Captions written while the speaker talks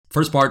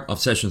First part of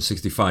session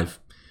 65.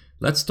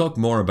 Let's talk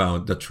more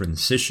about the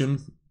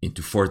transition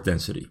into fourth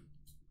density.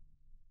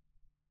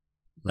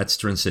 Let's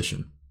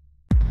transition.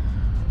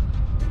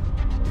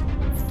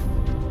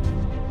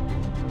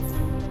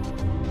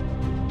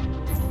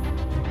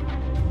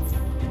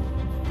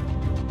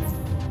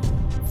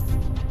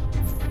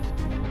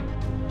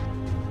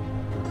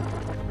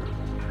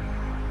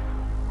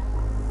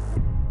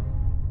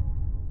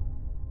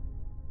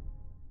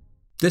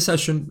 This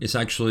session is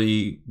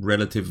actually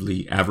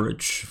relatively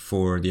average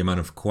for the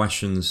amount of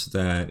questions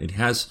that it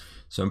has,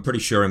 so I'm pretty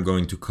sure I'm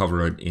going to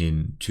cover it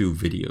in 2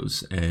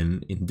 videos.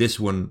 And in this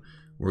one,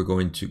 we're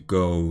going to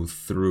go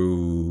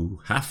through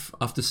half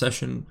of the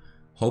session,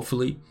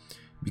 hopefully,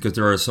 because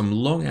there are some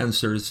long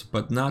answers,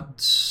 but not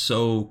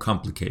so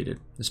complicated,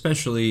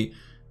 especially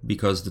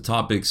because the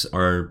topics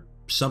are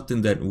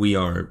something that we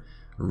are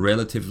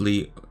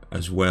relatively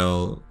as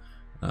well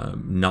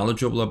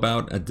knowledgeable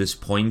about at this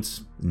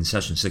point in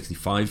session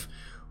 65.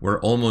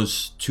 We're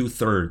almost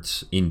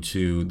 2/3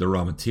 into the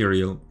raw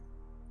material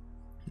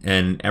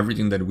and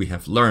everything that we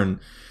have learned.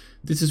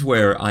 This is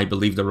where I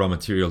believe the raw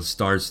material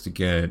starts to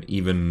get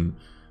even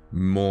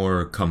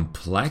more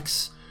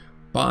complex,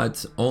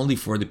 but only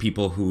for the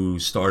people who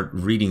start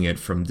reading it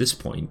from this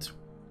point.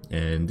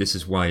 And this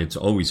is why it's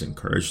always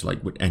encouraged,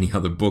 like with any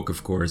other book,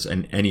 of course,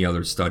 and any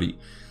other study,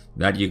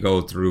 that you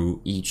go through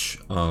each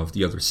of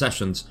the other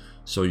sessions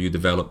so you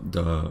develop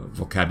the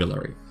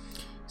vocabulary.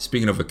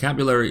 Speaking of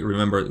vocabulary,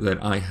 remember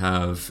that I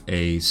have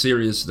a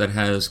series that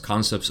has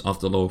concepts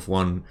of the law of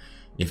one.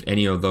 If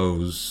any of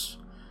those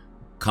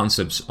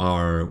concepts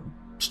are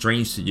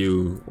strange to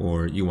you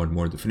or you want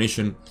more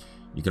definition,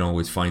 you can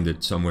always find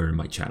it somewhere in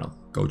my channel.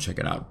 Go check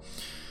it out.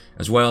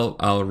 As well,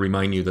 I'll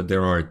remind you that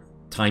there are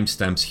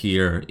timestamps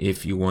here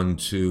if you want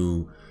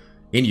to,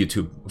 in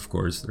YouTube, of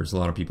course. There's a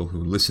lot of people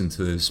who listen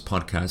to this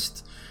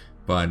podcast,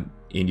 but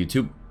in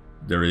YouTube,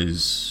 there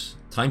is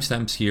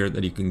timestamps here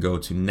that you can go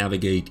to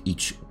navigate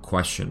each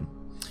question.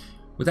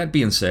 With that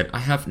being said, I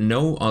have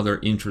no other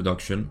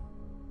introduction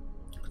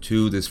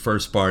to this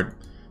first part,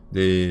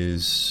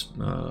 this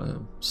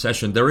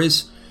session. There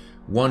is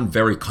one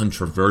very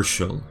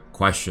controversial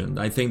question.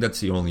 I think that's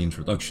the only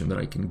introduction that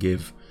I can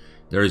give.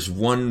 There is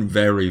one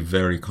very,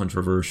 very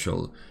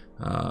controversial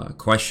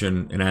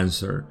question and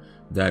answer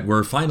that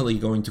we're finally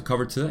going to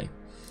cover today.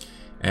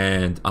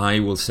 And I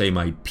will say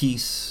my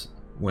piece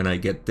when I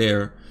get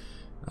there,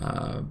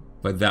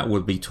 but that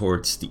will be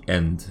towards the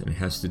end. And it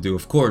has to do,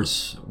 of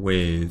course,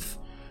 with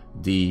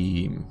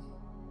the,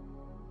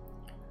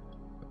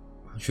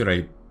 how should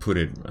I put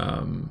it,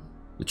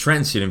 the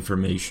transient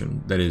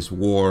information, that is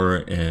war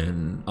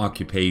and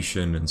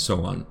occupation and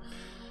so on.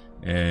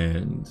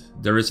 And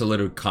there is a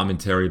little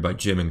commentary by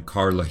Jim and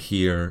Carla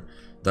here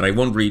that I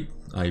won't read.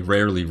 I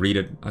rarely read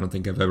it. I don't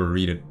think I've ever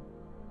read it,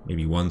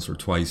 maybe once or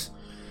twice,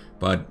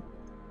 but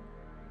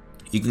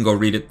you can go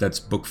read it. That's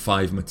book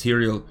 5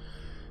 material,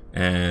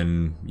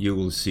 and you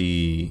will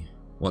see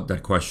what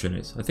that question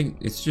is. I think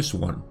it's just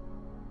one.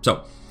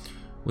 So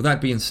with that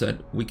being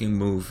said, we can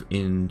move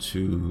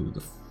into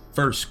the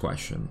first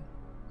question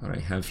that I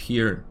have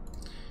here.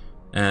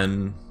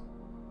 And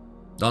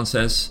Don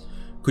says,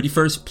 could you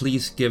first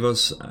please give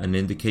us an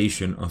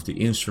indication of the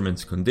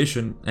instrument's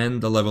condition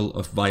and the level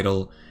of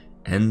vital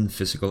and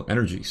physical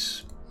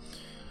energies?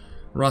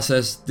 Ross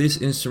says, this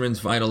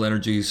instrument's vital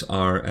energies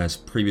are as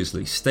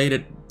previously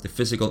stated. The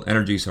physical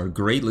energies are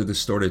greatly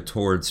distorted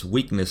towards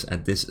weakness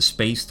at this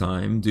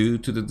space-time due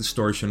to the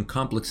distortion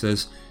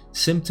complexes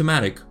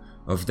symptomatic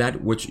of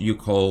that which you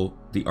call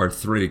the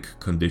arthritic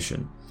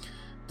condition.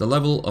 The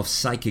level of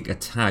psychic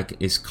attack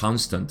is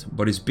constant,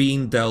 but is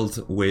being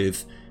dealt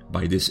with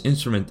by this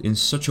instrument in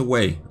such a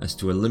way as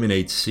to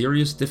eliminate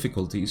serious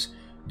difficulties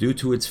due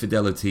to its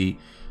fidelity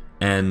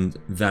and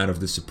that of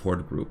the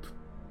support group.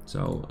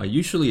 So I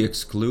usually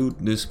exclude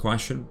this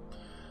question,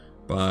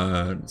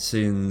 but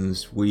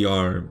since we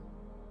are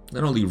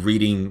not only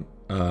reading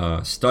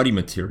study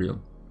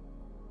material,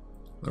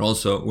 but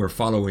also we're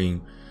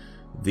following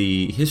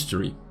the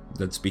history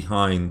that's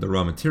behind the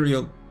raw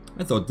material,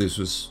 I thought this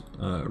was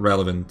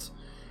relevant,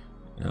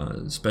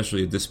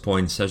 especially at this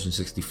point, session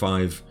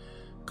 65.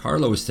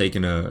 Carla was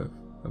taking a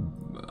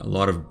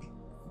lot of,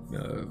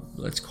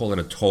 let's call it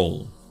a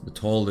toll. The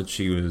toll that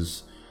she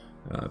was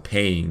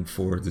paying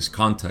for this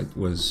contact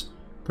was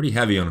pretty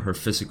heavy on her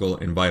physical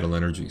and vital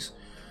energies.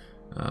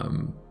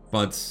 And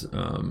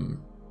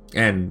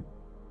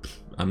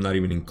I'm not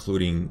even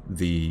including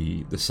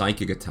the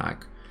psychic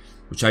attack,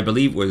 which I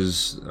believe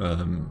was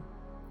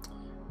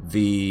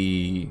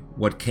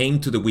what came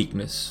to the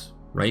weakness,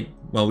 right?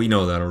 Well, we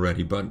know that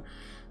already, but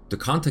the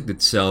contact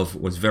itself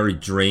was very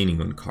draining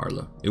on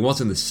Carla. It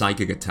wasn't the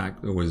psychic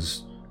attack that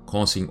was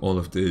causing all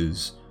of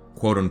this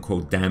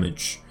quote-unquote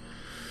damage.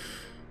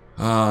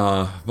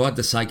 But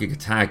the psychic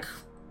attack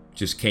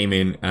just came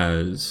in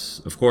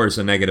as, of course,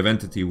 a negative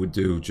entity would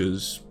do,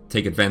 just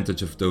take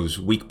advantage of those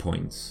weak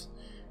points.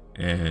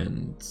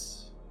 And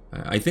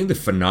I think the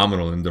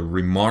phenomenal and the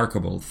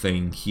remarkable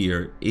thing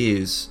here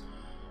is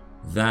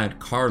that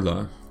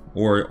Carla,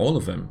 or all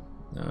of them,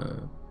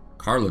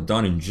 Carla,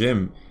 Don, and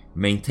Jim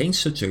maintained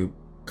such a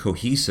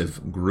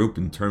cohesive group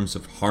in terms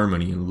of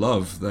harmony and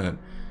love that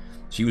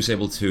she was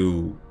able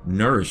to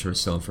nourish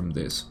herself from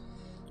this.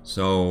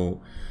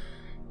 So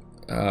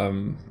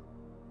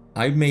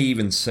I may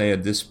even say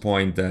at this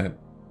point that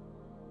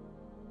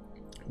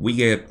we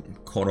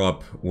get caught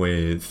up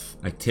with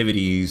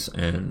activities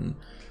and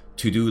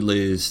to-do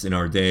lists in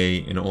our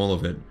day and all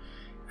of it.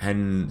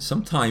 And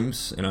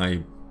sometimes, and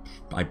I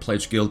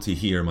pledge guilty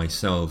here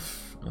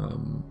myself,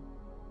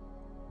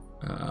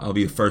 I'll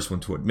be the first one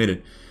to admit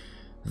it,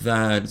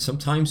 that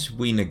sometimes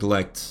we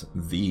neglect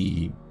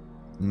the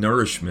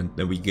nourishment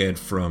that we get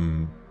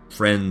from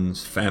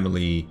friends,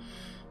 family,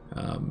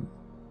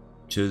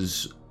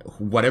 just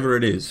whatever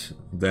it is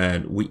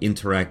that we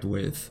interact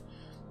with,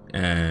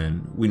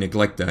 and we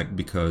neglect that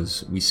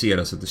because we see it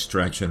as a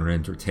distraction or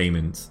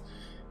entertainment.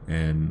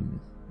 And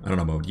I don't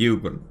know about you,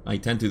 but I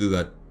tend to do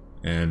that.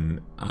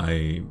 And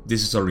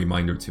this is a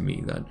reminder to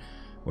me that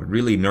what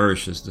really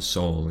nourishes the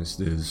soul is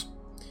this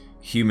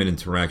human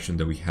interaction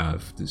that we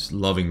have, these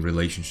loving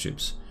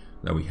relationships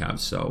that we have.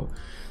 So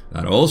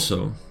that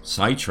also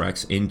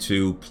sidetracks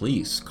into,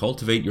 please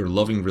cultivate your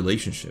loving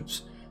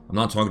relationships. I'm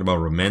not talking about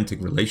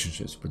romantic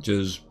relationships, but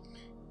just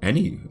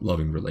any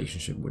loving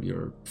relationship with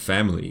your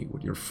family,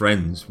 with your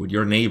friends, with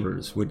your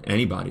neighbors, with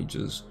anybody.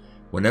 Just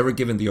whenever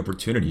given the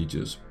opportunity,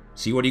 just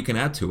see what you can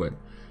add to it,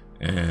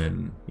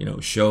 and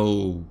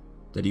show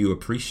that you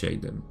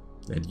appreciate them,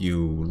 that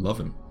you love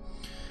them.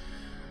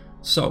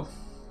 So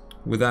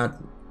with that,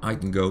 I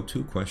can go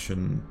to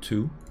question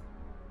 2,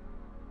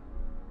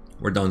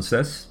 where Don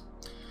says,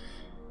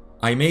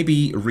 I may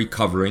be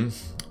recovering,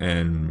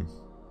 and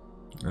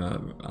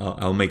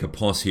I'll make a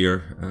pause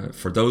here.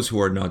 For those who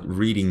are not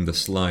reading the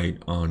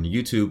slide on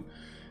YouTube,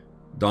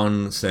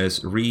 Don says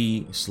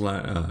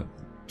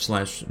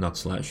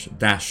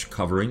dash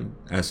covering,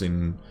 as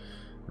in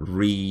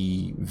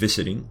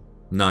revisiting,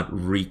 not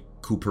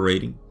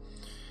recuperating.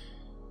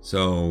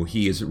 So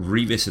he is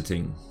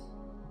revisiting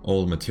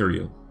old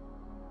material.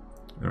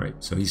 All right,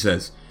 so he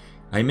says,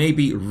 I may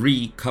be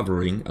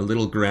recovering a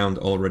little ground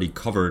already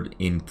covered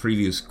in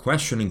previous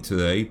questioning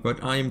today,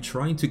 but I am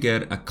trying to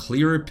get a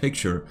clearer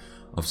picture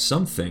of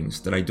some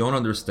things that I don't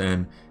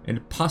understand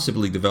and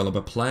possibly develop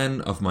a plan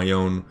of my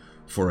own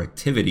for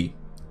activity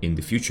in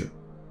the future.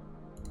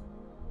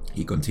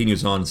 He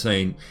continues on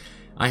saying,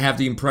 I have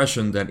the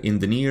impression that in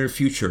the near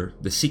future,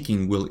 the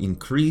seeking will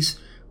increase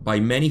by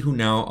many who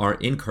now are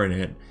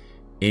incarnate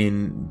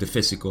in the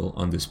physical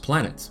on this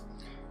planet.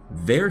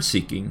 Their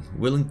seeking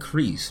will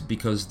increase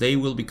because they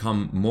will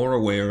become more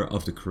aware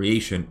of the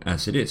creation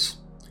as it is,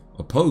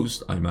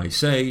 opposed, I might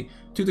say,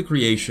 to the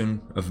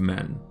creation of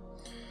man.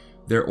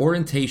 Their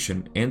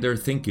orientation and their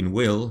thinking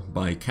will,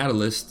 by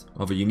catalyst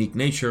of a unique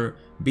nature,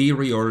 be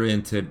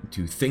reoriented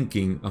to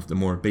thinking of the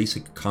more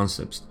basic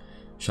concepts,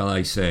 shall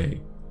I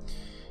say.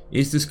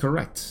 Is this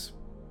correct?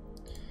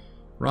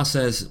 Ross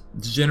says,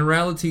 the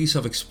generalities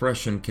of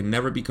expression can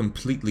never be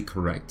completely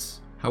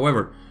correct.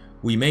 However,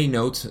 we may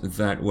note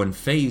that when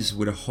faced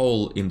with a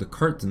hole in the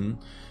curtain,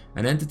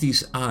 an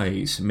entity's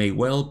eyes may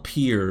well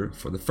peer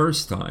for the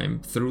first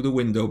time through the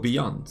window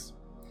beyond.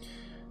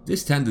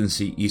 This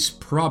tendency is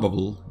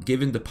probable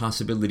given the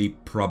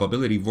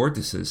probability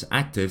vortices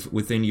active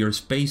within your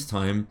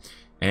space-time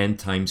and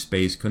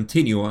time-space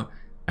continua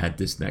at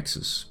this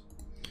nexus.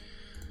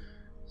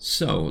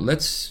 So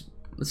let's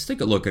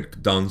take a look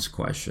at Don's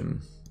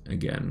question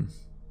again.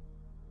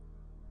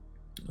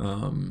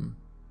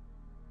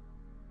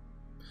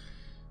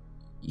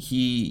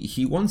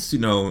 He wants to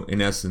know, in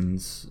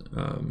essence,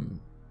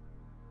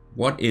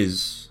 what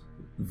is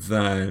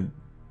that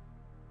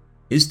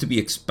is to be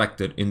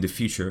expected in the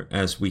future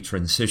as we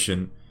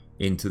transition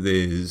into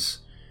these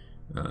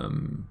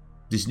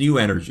new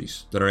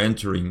energies that are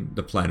entering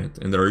the planet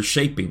and that are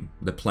shaping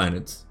the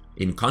planet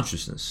in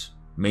consciousness,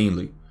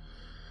 mainly.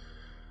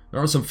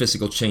 There are some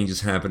physical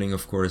changes happening,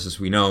 of course, as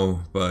we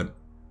know, but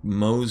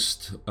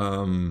most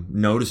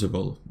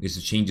noticeable is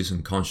the changes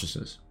in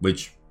consciousness,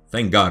 which,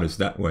 thank God, is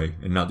that way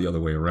and not the other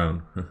way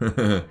around.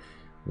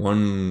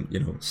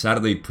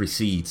 Saturday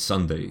precedes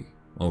Sunday,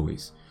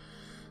 always.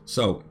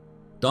 So,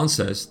 Don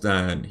says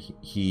that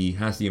he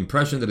has the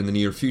impression that in the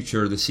near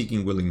future, the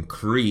seeking will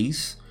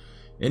increase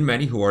in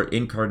many who are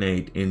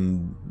incarnate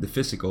in the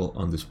physical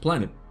on this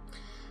planet.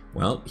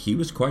 Well, he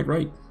was quite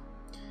right.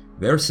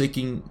 Their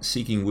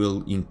seeking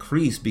will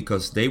increase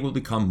because they will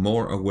become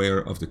more aware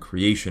of the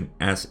creation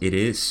as it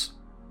is,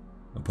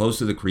 opposed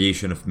to the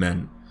creation of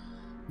men.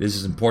 This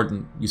is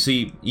important. You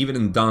see, even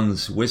in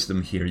Don's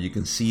wisdom here, you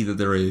can see that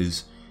there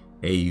is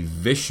a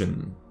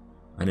vision,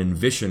 an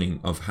envisioning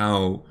of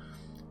how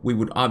we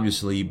would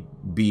obviously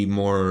be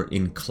more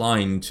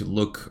inclined to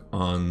look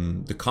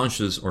on the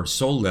conscious or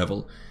soul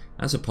level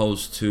as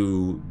opposed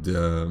to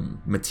the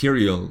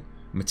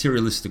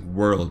materialistic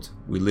world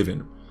we live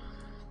in.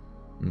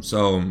 And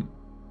so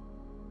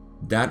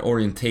that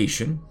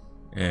orientation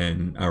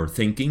and our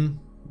thinking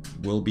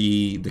will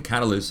be the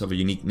catalyst of a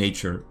unique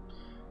nature,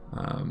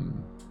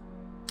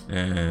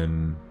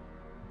 and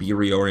be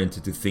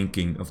reoriented to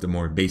thinking of the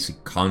more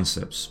basic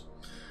concepts.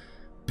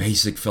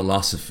 Basic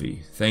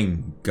philosophy.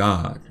 Thank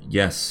God.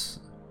 Yes.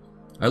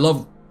 I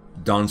love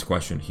Don's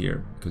question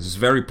here because it's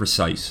very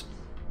precise.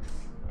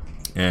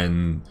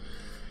 And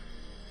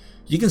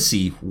you can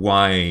see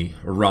why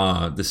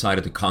Ra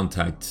decided to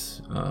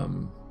contact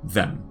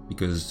them,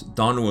 because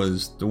Don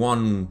was the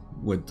one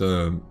with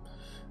the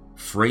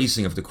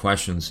phrasing of the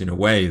questions in a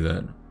way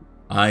that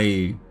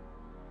I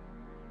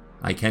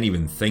can't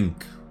even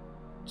think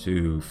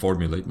to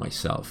formulate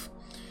myself.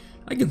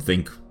 I can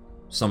think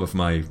some of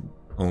my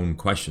own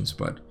questions,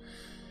 but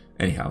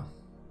anyhow,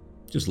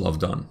 just love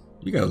Don.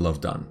 You gotta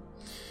love Don.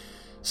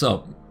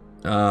 So,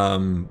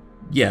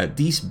 yeah,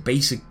 these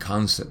basic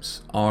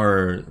concepts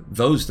are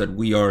those that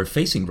we are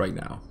facing right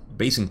now.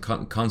 Basic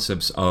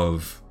concepts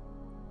of,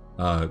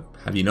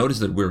 have you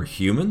noticed that we're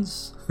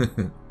humans?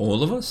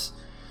 All of us?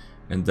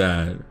 And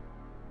that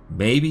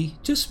maybe,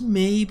 just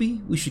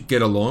maybe, we should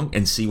get along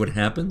and see what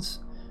happens.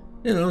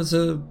 You know, it's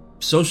a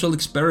social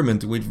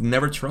experiment we've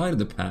never tried in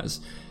the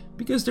past.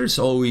 Because there's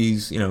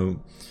always, you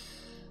know,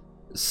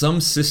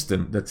 some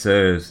system that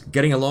says,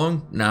 getting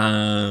along?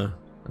 Nah,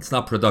 that's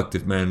not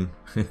productive, man.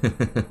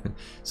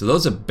 So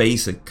those are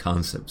basic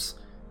concepts,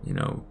 you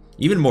know.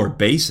 Even more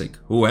basic,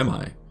 who am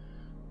I?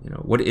 You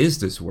know, what is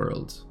this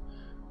world?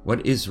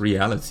 What is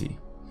reality?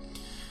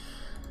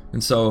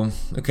 And so,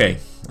 okay,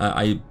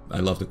 I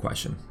love the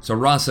question. So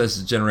Ra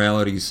says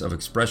generalities of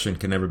expression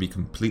can never be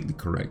completely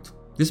correct.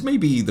 This may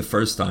be the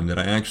first time that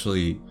I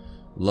actually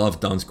love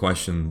Don's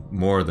question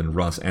more than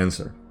Ra's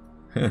answer.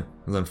 Isn't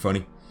that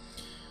funny?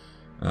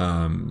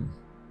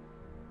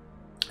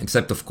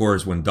 Except, of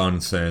course, when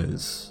Don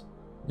says,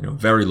 you know,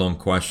 very long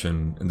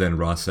question, and then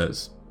Ra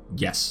says,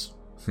 yes.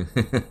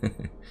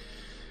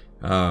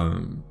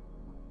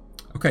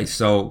 Okay,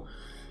 so,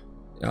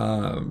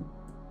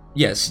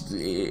 yes,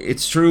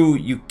 it's true,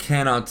 you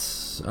cannot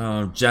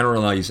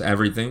generalize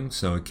everything,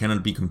 so it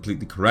cannot be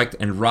completely correct,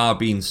 and Ra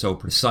being so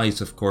precise,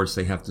 of course,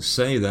 they have to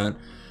say that.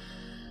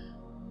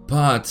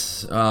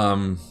 But,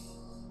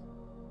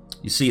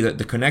 you see that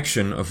the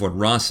connection of what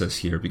Ra says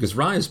here, because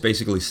Ra is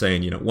basically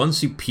saying, you know,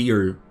 once you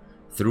peer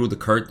through the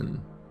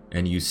curtain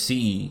and you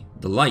see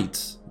the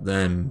light,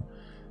 then,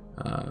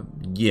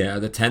 yeah,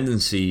 the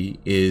tendency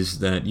is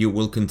that you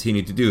will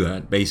continue to do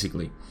that,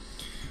 basically.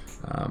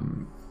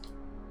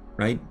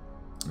 Right?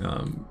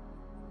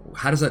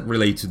 How does that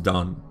relate to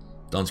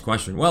Don's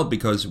question? Well,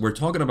 because we're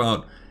talking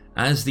about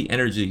as the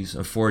energies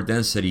of four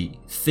density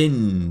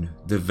thin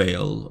the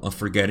veil of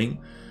forgetting,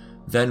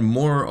 then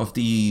more of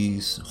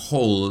these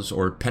holes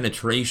or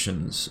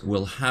penetrations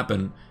will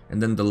happen,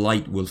 and then the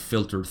light will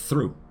filter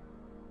through.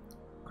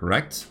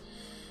 Correct?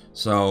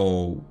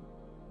 So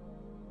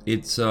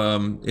it's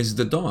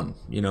the dawn.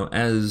 You know,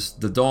 as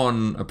the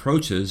dawn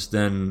approaches,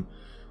 then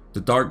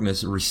the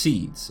darkness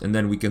recedes, and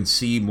then we can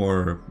see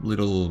more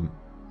little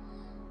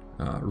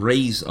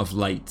rays of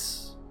light.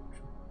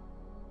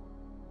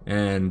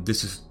 And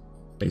this is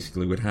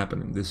basically what's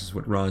happening. This is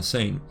what Ra is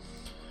saying.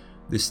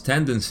 This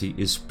tendency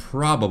is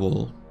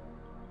probable.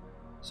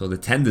 So the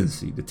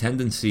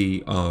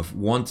tendency of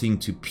wanting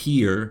to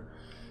peer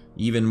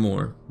even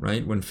more,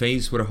 right? When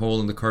faced with a hole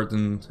in the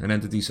curtain, an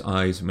entity's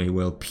eyes may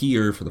well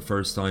peer for the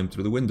first time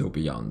through the window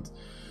beyond.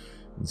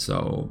 And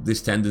so this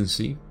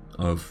tendency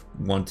of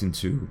wanting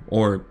to,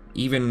 or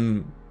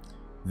even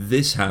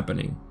this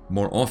happening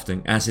more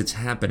often as it's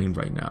happening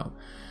right now.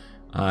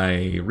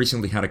 I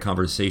recently had a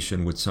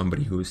conversation with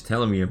somebody who was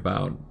telling me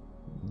about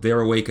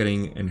their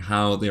awakening and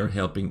how they're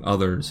helping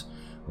others,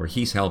 or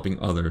he's helping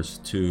others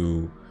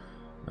to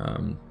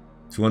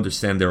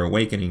understand their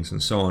awakenings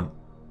and so on.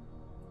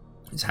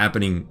 It's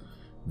happening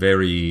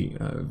very,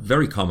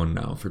 very common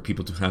now for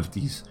people to have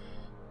these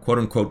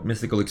quote-unquote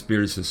mystical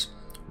experiences,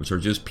 which are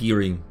just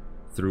peering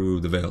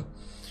through the veil.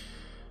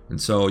 And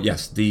so,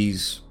 yes,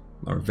 these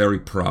are very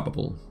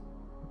probable.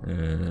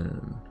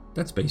 And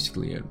that's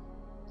basically it.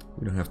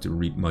 We don't have to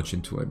read much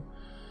into it.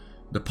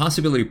 The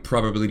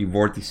probability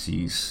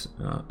vortices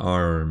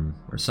are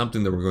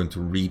something that we're going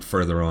to read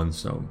further on,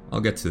 so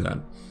I'll get to that.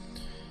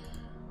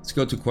 Let's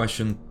go to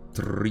question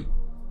 3.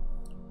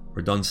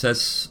 Where Don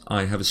says,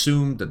 I have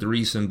assumed that the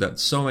reason that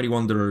so many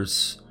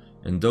wanderers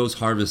and those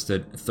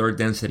harvested third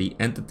density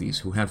entities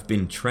who have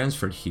been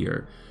transferred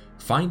here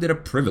find it a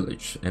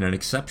privilege and an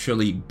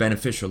exceptionally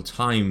beneficial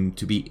time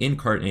to be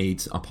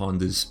incarnate upon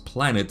this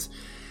planet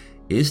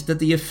is that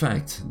the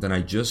effect that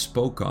I just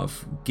spoke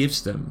of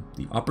gives them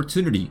the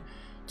opportunity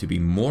to be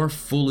more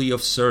fully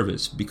of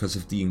service because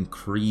of the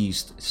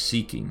increased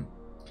seeking.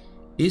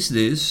 Is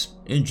this,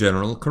 in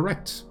general,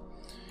 correct?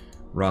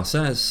 Ra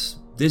says,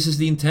 this is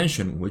the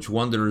intention which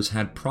wanderers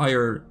had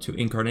prior to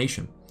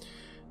incarnation.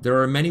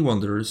 There are many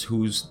wanderers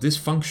whose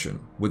dysfunction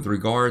with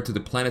regard to the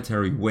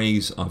planetary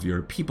ways of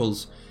your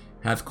peoples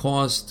have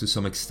caused to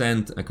some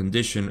extent a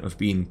condition of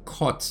being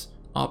caught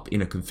up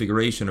in a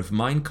configuration of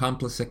mind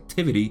complex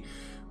activity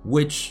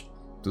which,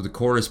 to the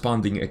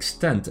corresponding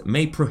extent,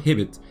 may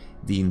prohibit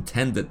the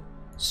intended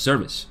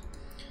service.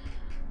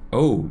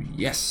 Oh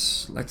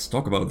yes, let's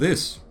talk about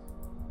this.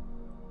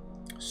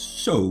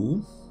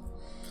 So,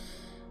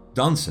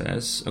 Don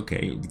says,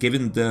 okay,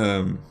 given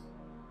the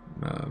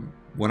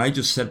what I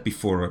just said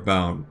before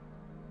about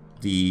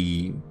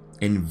the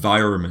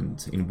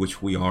environment in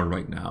which we are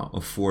right now,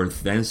 of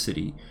fourth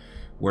density,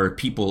 where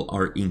people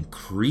are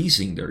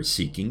increasing their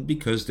seeking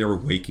because they're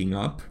waking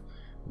up,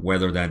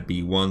 whether that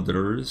be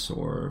wanderers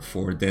or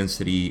fourth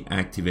density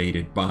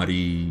activated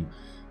body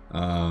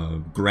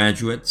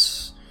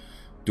graduates,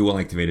 dual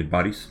activated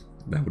bodies,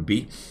 that would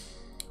be,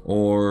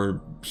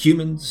 or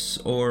humans,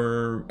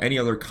 or any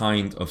other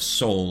kind of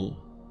soul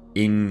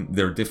in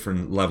their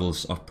different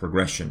levels of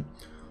progression.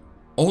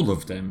 All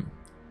of them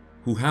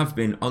who have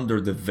been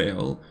under the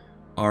veil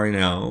are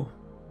now,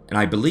 and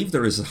I believe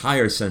there is a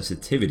higher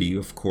sensitivity,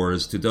 of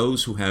course, to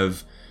those who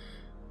have,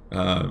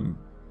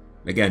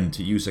 again,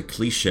 to use a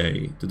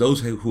cliche, to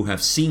those who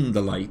have seen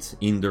the light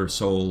in their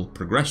soul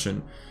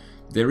progression.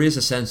 There is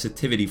a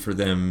sensitivity for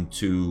them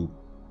to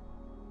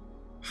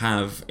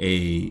have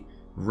a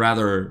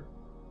rather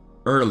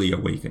early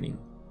awakening,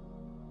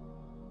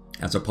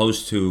 as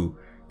opposed to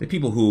the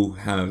people who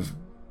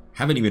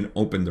haven't even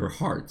opened their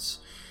hearts.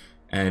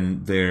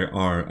 And there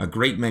are a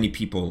great many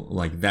people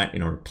like that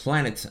in our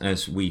planet,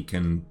 as we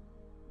can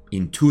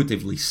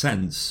intuitively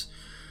sense.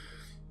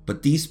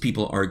 But these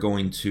people are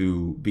going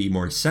to be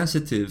more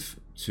sensitive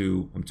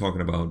to, I'm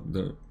talking about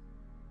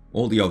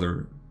all the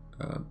other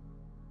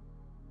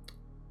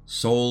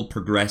soul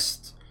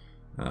progressed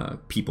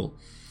people.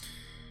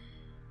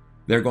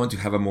 They're going to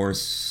have a more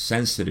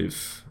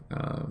sensitive,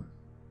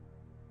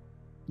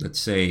 let's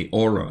say,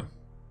 aura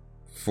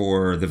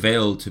for the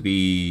veil to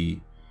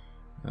be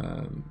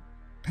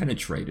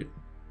penetrated.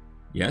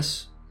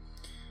 Yes?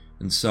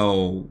 And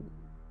so,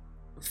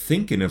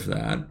 thinking of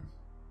that,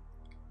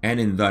 and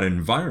in that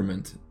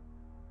environment,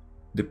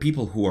 the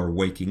people who are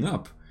waking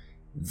up,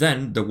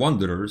 then the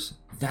wanderers,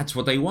 that's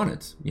what they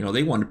wanted. You know,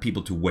 they wanted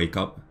people to wake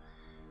up.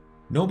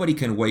 Nobody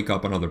can wake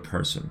up another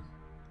person,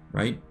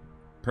 right?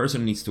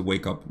 Person needs to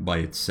wake up by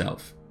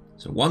itself.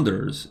 So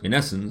wanderers, in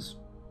essence,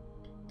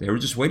 they were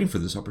just waiting for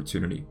this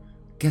opportunity.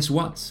 Guess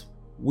what?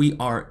 We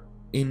are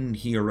in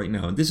here right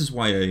now. And this is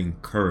why I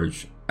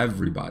encourage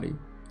everybody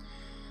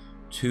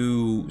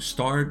to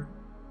start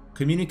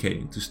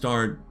communicating, to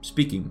start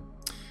speaking.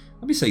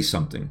 Let me say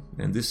something,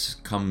 and this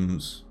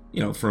comes,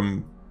 you know,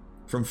 from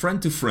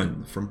friend to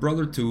friend, from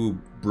brother to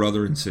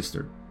brother and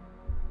sister.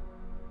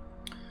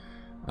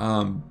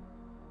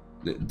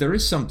 There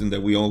is something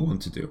that we all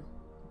want to do,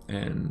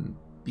 and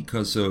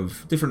because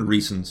of different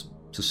reasons,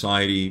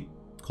 society,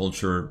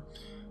 culture,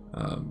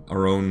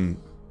 our own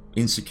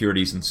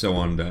insecurities and so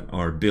on, that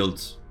are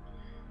built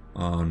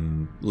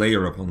on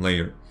layer upon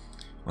layer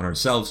on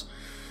ourselves,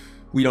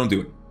 we don't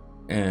do it.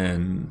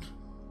 And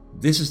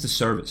this is the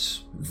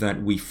service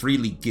that we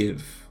freely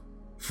give.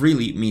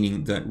 Freely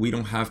meaning that we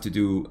don't have to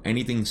do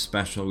anything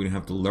special, we don't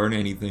have to learn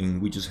anything,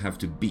 we just have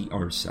to be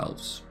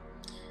ourselves.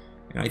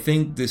 And I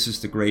think this is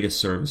the greatest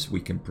service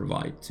we can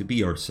provide, to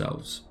be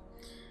ourselves.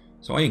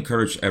 So I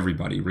encourage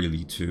everybody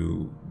really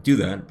to do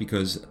that,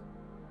 because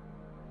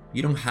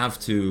you don't have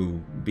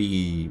to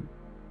be,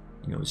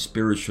 you know, a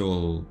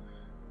spiritual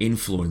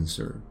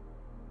influencer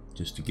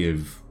just to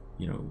give,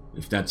 you know,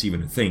 if that's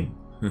even a thing.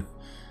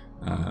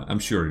 I'm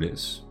sure it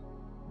is.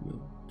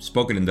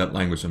 Spoken in that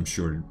language, I'm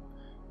sure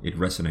it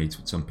resonates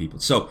with some people.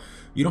 So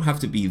you don't have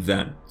to be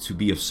that to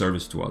be of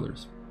service to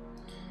others.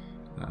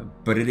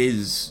 But it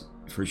is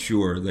for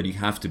sure that you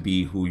have to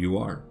be who you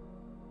are.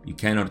 You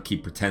cannot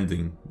keep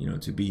pretending, you know,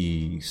 to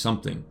be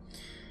something.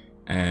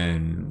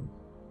 And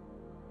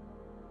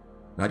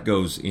that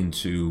goes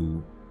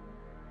into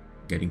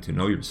getting to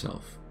know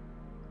yourself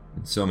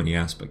in so many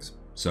aspects.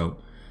 So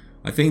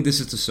I think this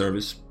is the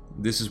service.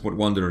 This is what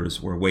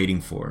wanderers were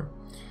waiting for.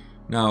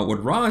 Now,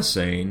 what Ra is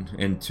saying,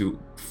 and to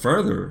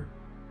further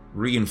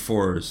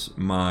reinforce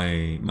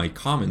my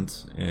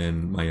comment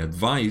and my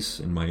advice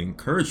and my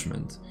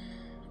encouragement,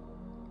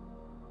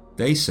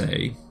 they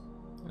say,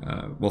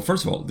 well,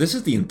 first of all, this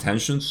is the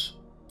intentions.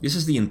 This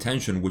is the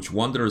intention which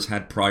wanderers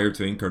had prior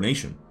to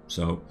incarnation.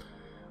 So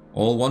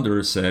all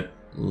wanderers said,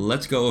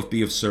 let's go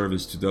be of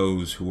service to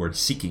those who are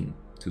seeking,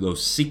 to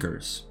those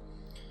seekers,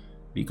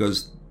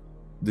 because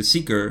the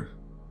seeker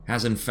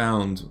hasn't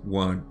found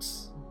what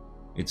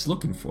it's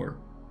looking for.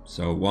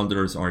 So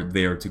wanderers are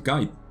there to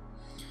guide.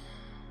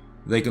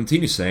 They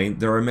continue saying,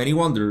 there are many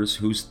wanderers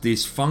whose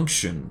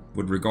dysfunction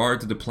with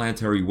regard to the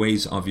planetary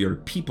ways of your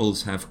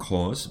peoples have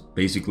caused.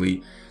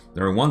 Basically,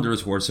 there are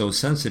wanderers who are so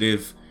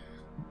sensitive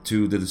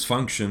to the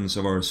dysfunctions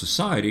of our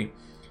society,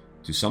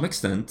 to some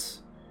extent,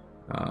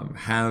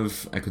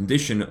 have a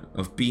condition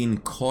of being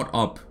caught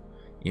up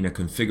in a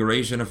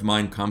configuration of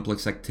mind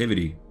complex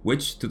activity,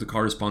 which to the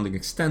corresponding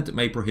extent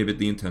may prohibit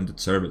the intended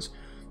service.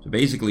 So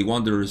basically,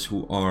 wanderers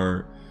who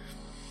are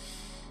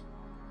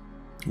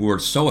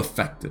so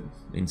affected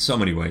in so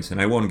many ways,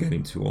 and I won't get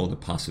into all the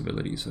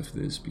possibilities of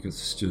this because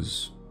it's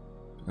just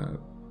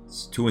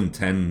it's too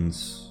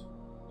intense.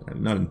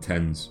 Not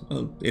intense.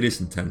 Well, it is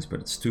intense, but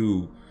it's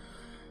too.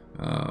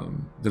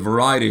 The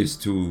variety is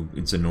too.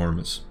 It's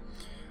enormous.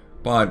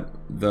 But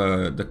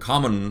the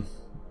common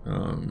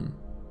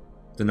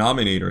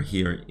denominator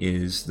here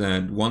is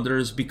that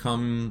wanderers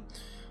become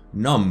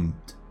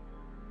numbed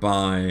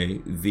by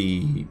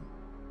the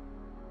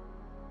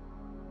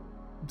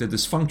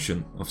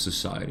dysfunction of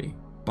society,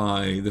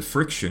 by the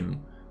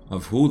friction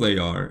of who they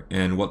are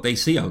and what they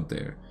see out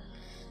there.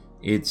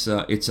 It's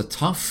a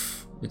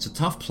tough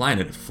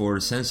planet for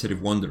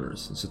sensitive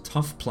wanderers. It's a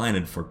tough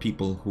planet for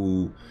people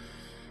who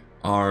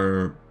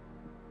are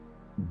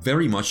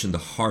very much in the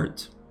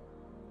heart,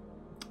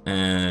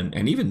 and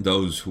even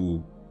those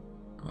who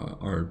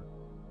are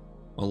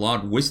a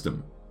lot of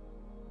wisdom.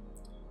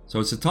 So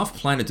it's a tough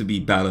planet to be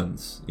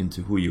balanced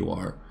into who you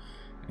are,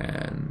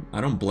 and I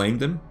don't blame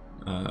them.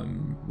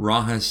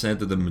 Ra has said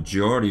that the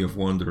majority of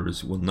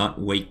wanderers will not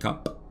wake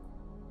up,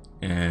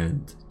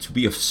 and to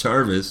be of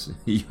service,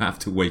 you have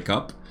to wake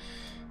up.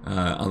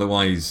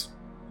 Otherwise,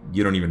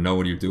 you don't even know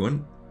what you're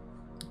doing.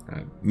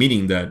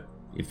 Meaning that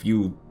if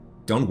you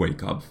don't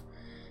wake up,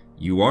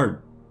 you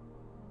are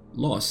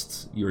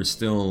lost. You're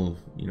still,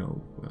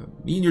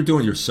 you're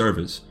doing your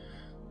service.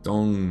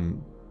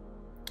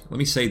 Let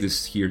me say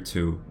this here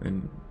too,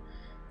 and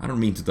I don't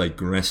mean to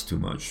digress too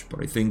much,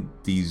 but I think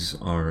these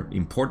are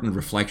important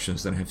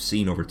reflections that I have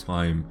seen over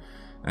time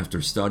after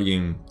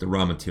studying the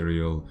Ra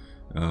material,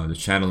 the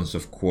channels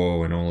of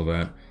Quo and all of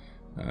that.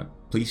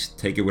 Please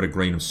take it with a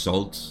grain of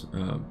salt,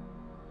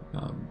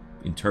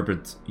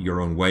 interpret your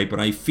own way, but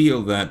I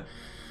feel that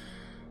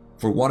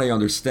for what I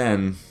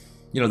understand,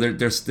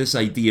 there's this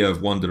idea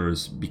of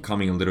wanderers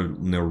becoming a little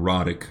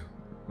neurotic,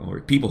 or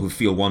people who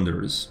feel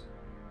wanderers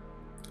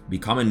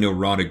becoming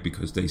neurotic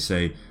because they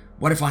say,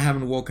 what if I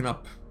haven't woken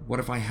up? What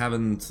if I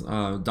haven't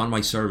done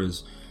my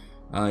service?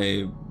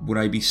 Would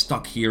I be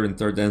stuck here in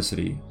third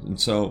density?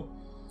 And so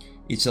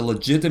it's a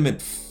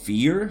legitimate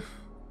fear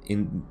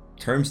in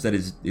terms that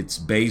it's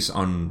based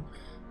on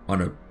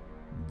a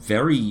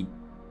very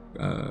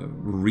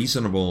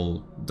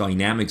reasonable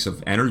dynamics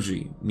of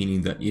energy,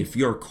 meaning that if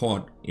you're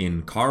caught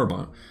in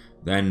karma,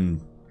 then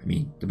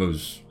the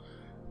most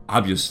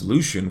obvious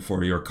solution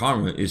for your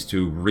karma is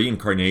to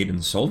reincarnate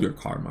and solve your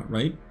karma,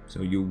 right?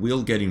 So you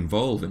will get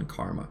involved in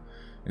karma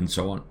and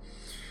so on.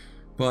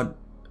 But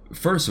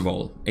first of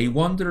all, a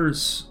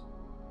wanderer's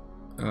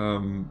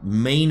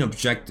main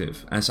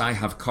objective, as I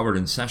have covered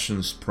in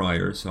sessions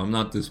prior, so I'm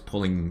not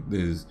pulling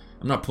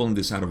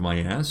this out of my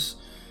ass.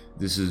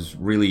 This is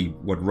really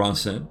what Ra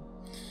said.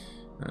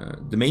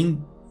 The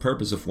main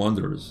purpose of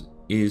wanderers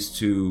is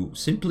to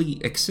simply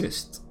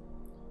exist,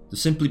 to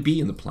simply be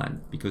in the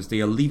planet, because they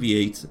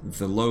alleviate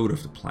the load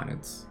of the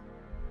planet.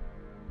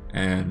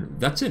 And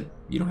that's it.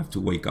 You don't have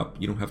to wake up.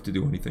 You don't have to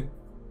do anything.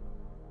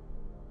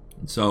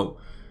 And so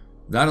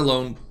that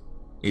alone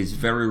is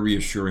very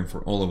reassuring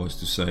for all of us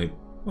to say,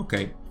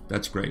 okay,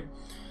 that's great.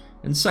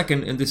 And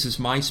second, and this is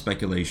my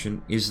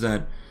speculation, is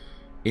that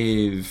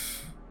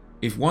if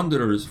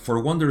wanderers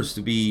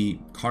to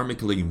be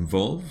karmically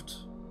involved,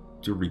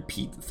 to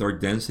repeat third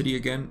density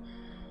again,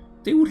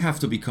 they would have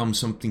to become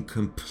something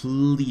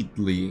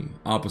completely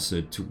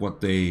opposite to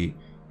what they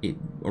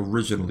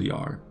originally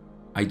are.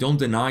 I don't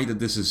deny that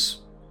this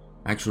is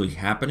actually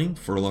happening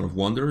for a lot of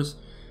wanderers,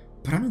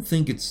 but I don't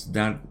think it's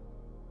that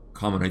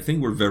common. I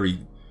think we're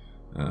very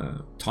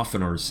tough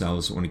on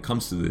ourselves when it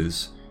comes to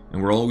this,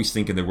 and we're always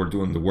thinking that we're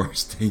doing the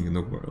worst thing in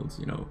the world.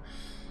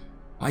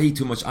 I eat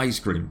too much ice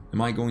cream.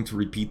 Am I going to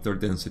repeat third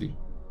density?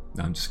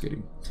 No, I'm just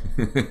kidding.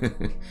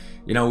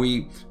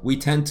 We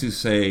tend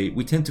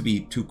to be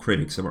too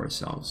critics of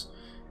ourselves,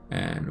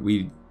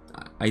 and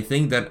I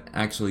think that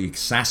actually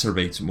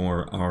exacerbates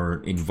more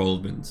our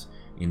involvement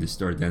in this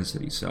third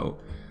density. So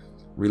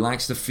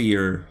relax the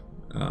fear.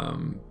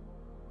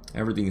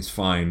 Everything is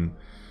fine.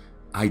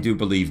 I do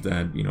believe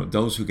that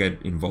those who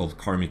get involved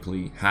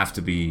karmically have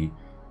to be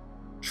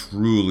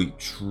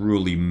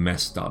truly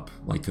messed up,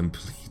 like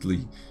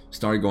completely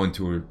start going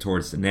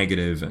towards the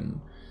negative,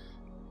 and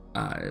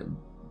I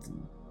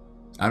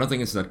don't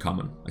think it's that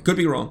common. I could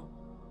be wrong,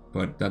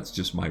 but that's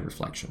just my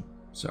reflection.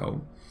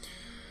 So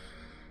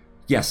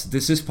yes,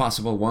 this is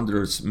possible.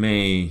 Wanderers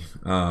may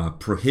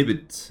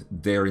prohibit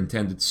their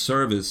intended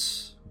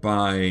service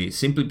by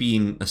simply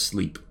being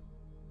asleep,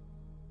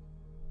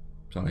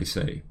 shall I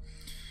say.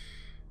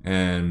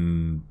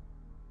 And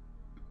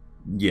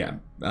yeah,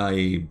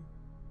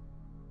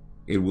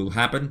 it will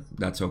happen.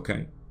 That's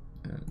okay.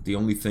 The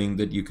only thing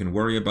that you can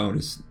worry about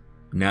is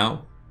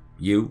now,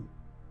 you,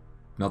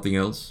 nothing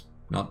else.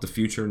 Not the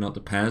future, not the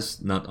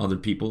past, not other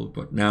people,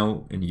 but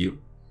now and you.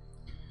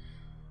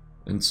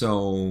 And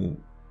so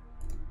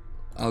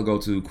I'll go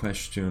to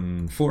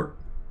question 4,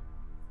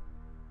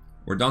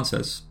 where Don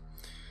says,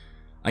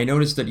 I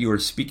noticed that you are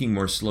speaking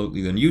more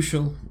slowly than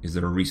usual. Is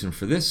there a reason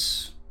for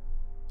this?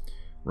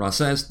 Ra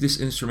says, this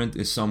instrument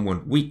is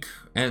somewhat weak,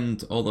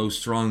 and although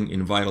strong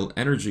in vital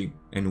energy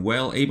and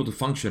well able to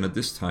function at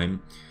this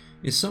time,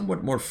 is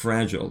somewhat more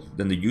fragile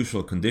than the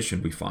usual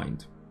condition we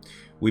find.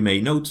 We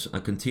may note a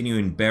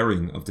continuing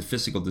bearing of the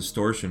physical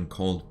distortion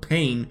called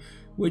pain,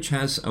 which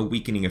has a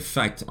weakening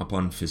effect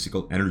upon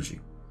physical energy.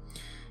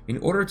 In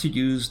order to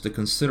use the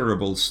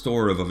considerable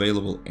store of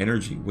available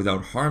energy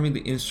without harming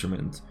the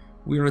instrument,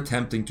 we are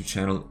attempting to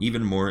channel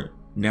even more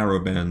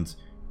narrowband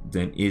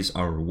than is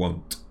our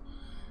wont.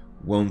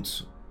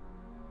 Wont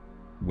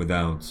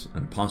without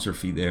an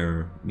apostrophe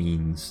there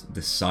means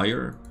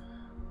desire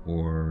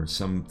or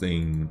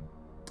something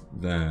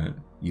that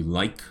you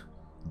like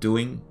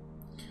doing.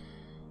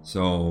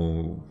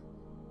 So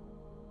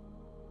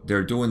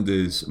they're doing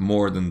this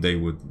more than they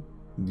would,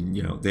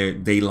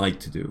 they like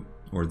to do,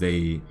 or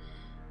they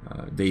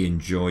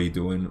enjoy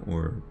doing,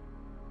 or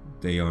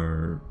they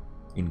are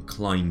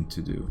inclined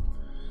to do.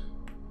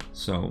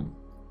 So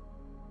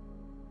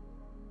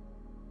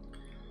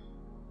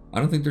I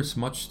don't think there's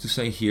much to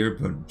say here,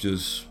 but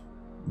just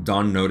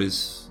Don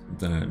notice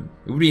that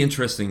it would be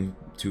interesting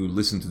to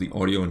listen to the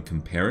audio and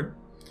compare it.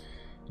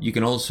 You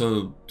can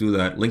also do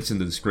that. Links in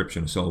the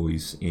description, as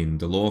always, in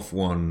the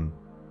lawofone.info.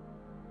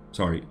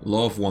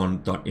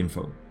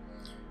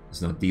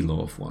 It's not the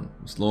law of one.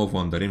 It's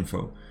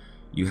lawofone.info.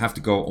 You have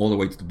to go all the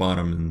way to the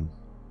bottom and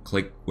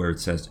click where it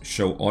says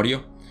show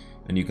audio,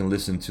 and you can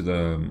listen to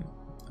the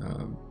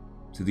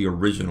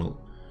original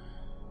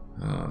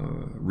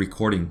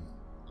recording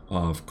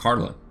of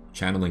Carla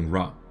channeling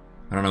Ra.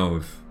 I don't know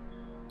if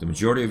the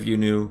majority of you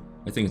knew.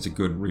 I think it's a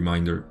good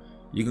reminder.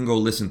 You can go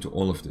listen to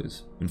all of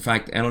this. In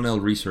fact,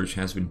 LNL Research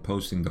has been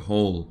posting the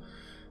whole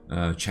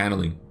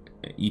channeling,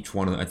 each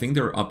one of them. I think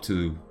they're up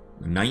to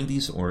the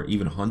 90s or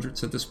even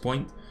hundreds at this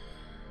point.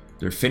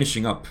 They're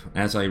finishing up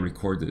as I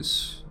record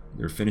this.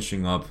 They're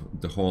finishing up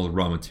the whole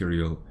raw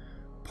material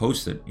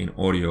posted in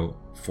audio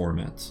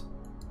format,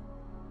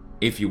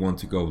 if you want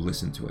to go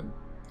listen to it,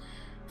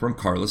 from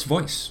Carla's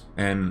voice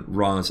and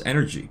Ra's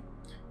energy.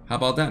 How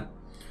about that?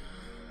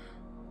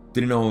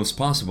 Didn't know it was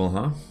possible,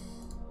 huh?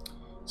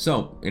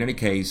 So, in any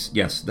case,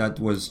 yes, that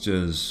was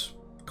just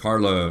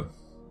Carla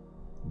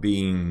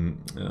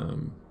being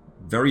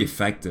very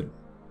affected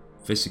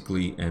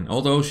physically, and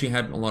although she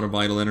had a lot of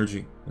vital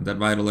energy, and that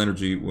vital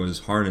energy was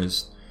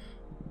harnessed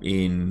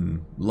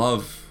in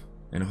love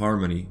and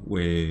harmony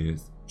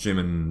with Jim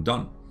and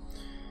Don.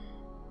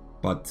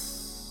 But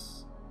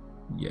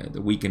yeah,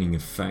 the weakening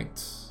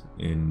effect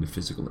in the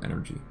physical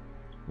energy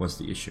was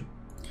the issue.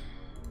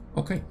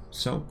 Okay,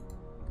 so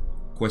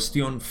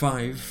question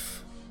 5.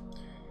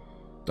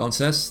 Don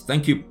says,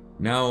 thank you.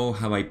 Now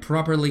have I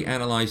properly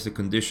analyzed the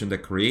condition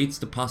that creates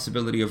the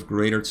possibility of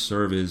greater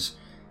service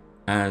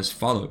as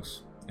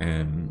follows?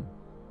 And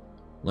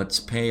let's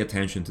pay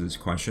attention to this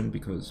question,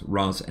 because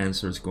Ra's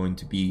answer is going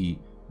to be,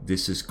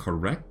 this is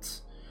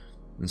correct.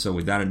 And so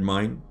with that in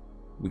mind,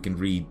 we can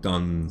read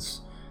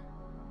Don's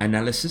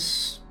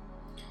analysis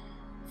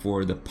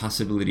for the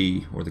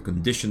possibility, or the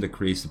condition that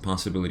creates the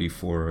possibility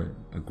for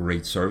a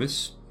great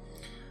service.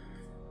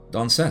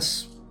 Don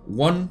says,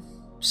 1.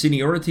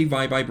 Seniority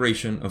by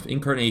vibration of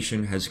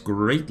incarnation has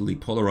greatly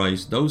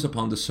polarized those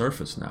upon the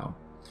surface now,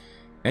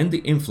 and the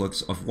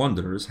influx of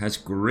wanderers has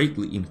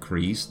greatly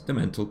increased the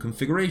mental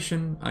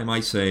configuration, I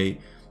might say,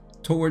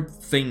 toward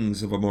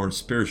things of a more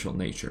spiritual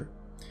nature.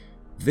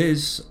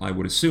 This, I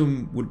would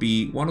assume, would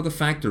be one of the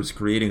factors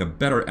creating a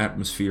better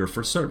atmosphere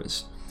for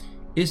service.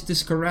 Is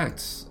this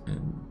correct?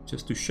 And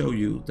just to show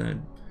you that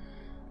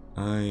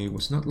I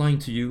was not lying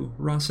to you,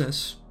 Ra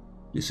says,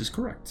 this is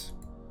correct.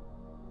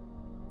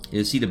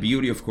 You see, the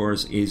beauty, of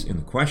course, is in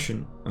the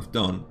question of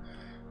Don,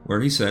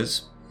 where he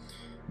says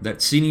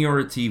that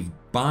seniority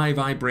by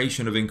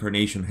vibration of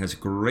incarnation has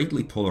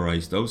greatly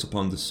polarized those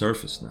upon the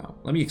surface now.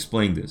 Let me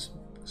explain this.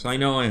 So I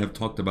know I have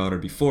talked about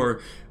it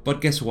before, but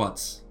guess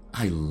what?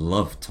 I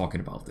love talking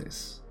about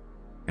this,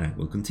 and I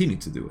will continue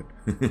to do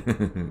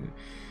it.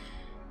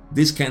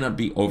 This cannot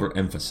be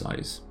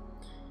overemphasized.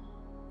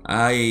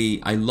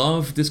 I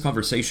love this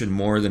conversation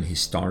more than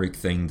historic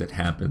thing that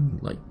happened,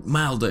 like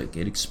Maldek,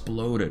 it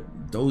exploded,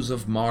 those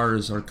of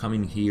Mars are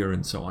coming here,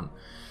 and so on.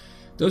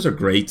 Those are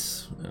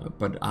great,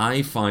 but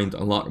I find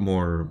a lot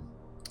more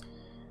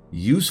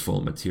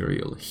useful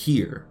material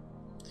here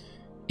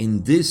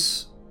in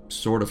this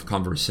sort of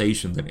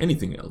conversation than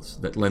anything else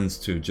that lends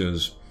to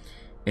just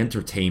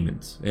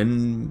entertainment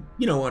and,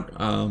 you know what,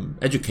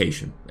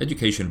 education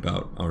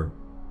about our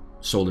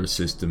solar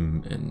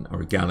system and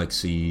our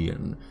galaxy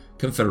and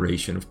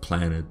confederation of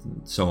planets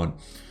and so on.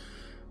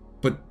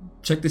 But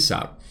check this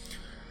out.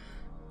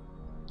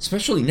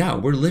 Especially now,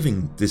 we're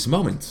living this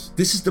moment.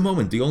 This is the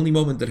moment, the only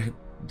moment that's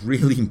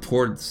really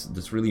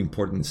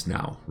important is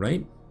now,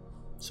 right?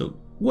 So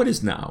what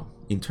is now?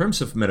 In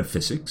terms of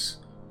metaphysics,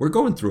 we're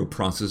going through a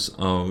process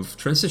of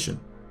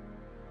transition.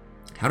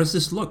 How does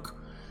this look?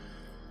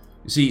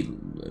 You see,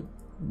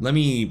 let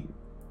me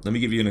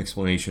give you an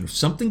explanation of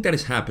something that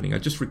is happening. I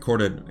just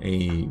recorded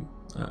a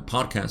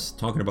podcast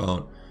talking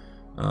about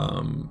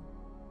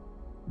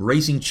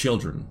raising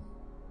children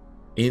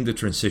in the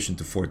transition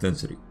to fourth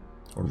density,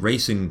 or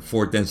raising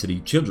fourth density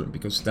children,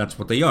 because that's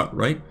what they are,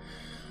 right?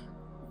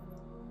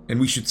 And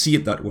we should see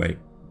it that way.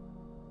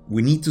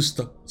 We need to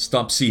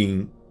stop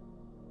seeing,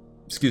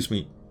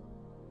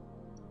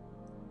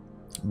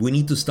 we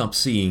need to stop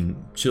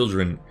seeing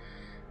children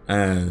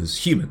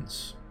as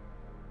humans,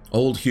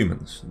 old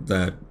humans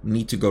that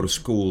need to go to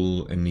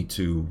school and need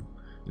to,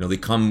 they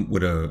come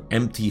with an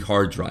empty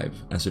hard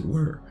drive, as it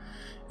were,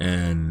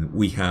 and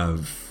we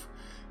have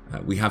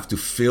to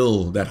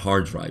fill that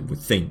hard drive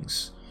with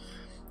things.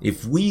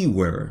 If we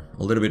were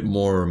a little bit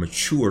more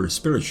mature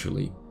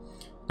spiritually,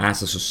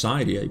 as a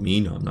society, I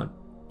mean, I'm not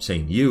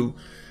saying you,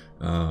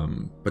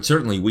 but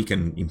certainly we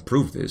can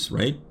improve this,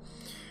 right?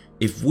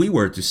 If we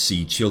were to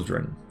see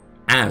children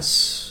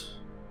as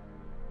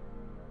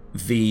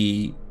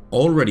the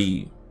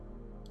already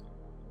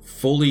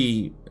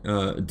fully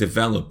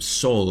developed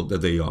soul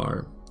that they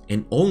are,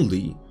 and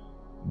only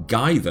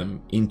guide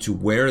them into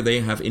where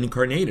they have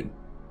incarnated,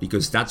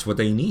 because that's what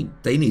they need.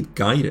 They need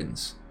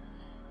guidance.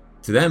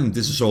 To them,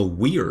 this is all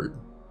weird.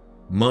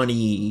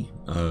 Money,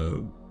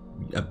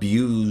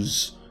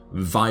 abuse,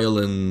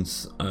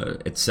 violence,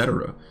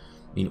 etc.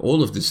 I mean,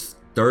 all of this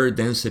third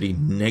density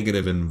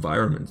negative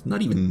environment,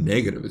 not even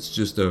negative, it's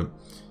just a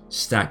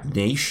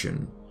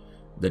stagnation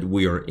that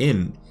we are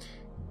in.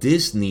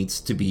 This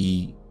needs to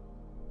be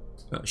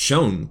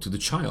shown to the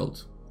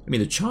child. I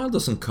mean, the child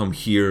doesn't come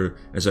here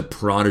as a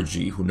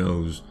prodigy who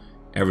knows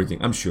everything.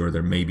 I'm sure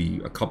there may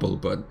be a couple,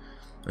 but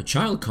a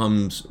child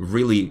comes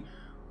really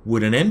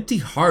with an empty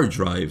hard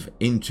drive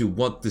into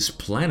what this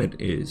planet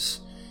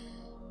is.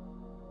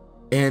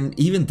 And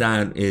even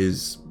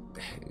that's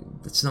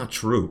not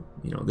true.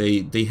 You know,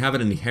 they have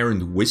an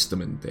inherent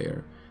wisdom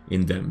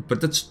in them,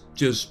 but that's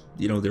just,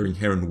 you know, their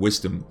inherent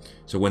wisdom.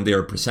 So when they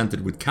are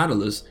presented with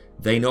catalysts,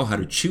 they know how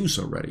to choose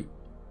already.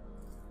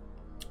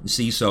 You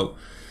see, so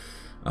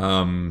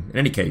in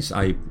any case,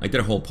 I did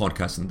a whole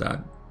podcast on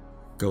that.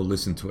 Go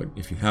listen to it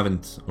if you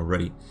haven't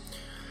already.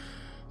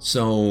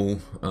 So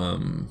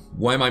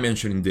why am I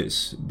mentioning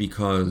this?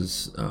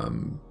 Because I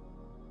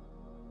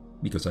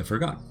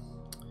forgot.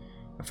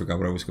 I forgot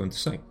what I was going to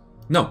say.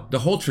 No, the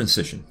whole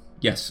transition.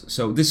 Yes.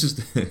 So this is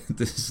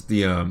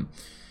the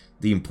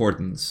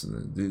importance,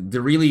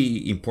 the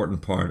really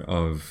important part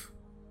of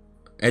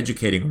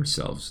educating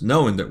ourselves,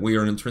 knowing that we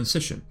are in a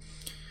transition.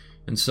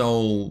 And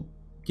so,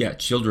 yeah,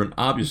 children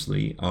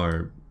obviously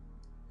are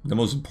the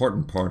most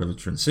important part of the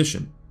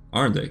transition,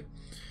 aren't they?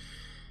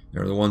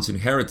 They're the ones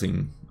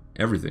inheriting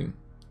everything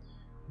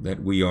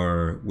that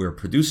we're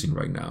producing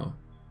right now.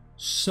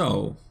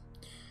 So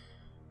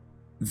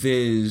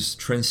this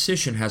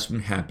transition has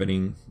been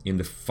happening in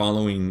the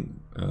following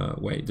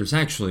way. There's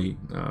actually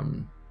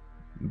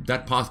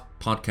that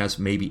podcast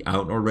may be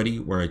out already,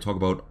 where I talk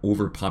about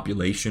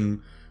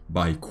overpopulation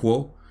by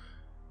Quo.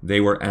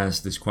 They were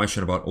asked this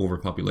question about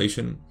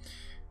overpopulation,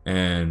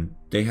 and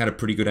they had a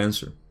pretty good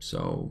answer.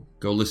 So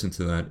go listen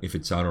to that if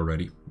it's out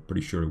already. I'm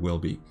pretty sure it will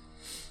be.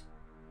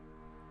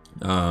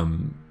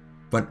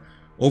 But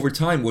over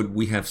time, what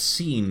we have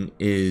seen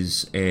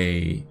is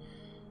a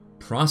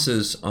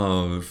process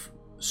of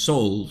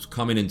souls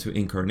coming into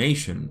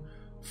incarnation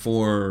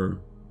for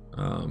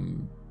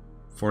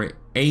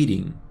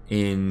aiding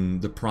in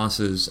the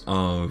process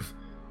of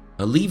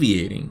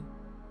alleviating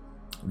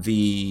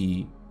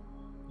the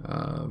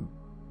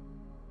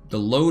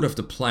load of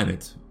the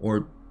planet,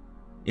 or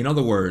in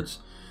other words,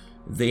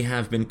 they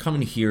have been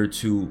coming here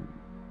to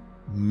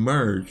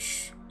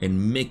merge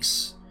and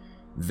mix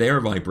their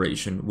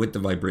vibration with the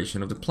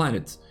vibration of the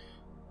planet,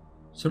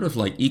 sort of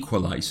like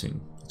equalizing.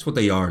 That's what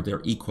they are. They're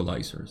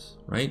equalizers,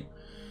 right?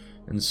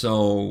 And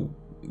so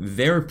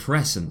their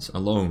presence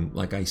alone,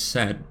 like I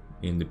said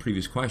in the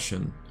previous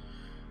question,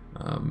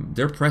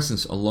 their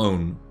presence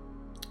alone,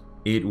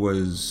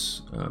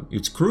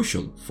 it's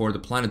crucial for the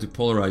planet to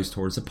polarize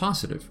towards the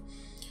positive.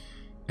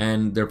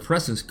 And their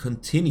presence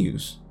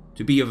continues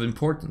to be of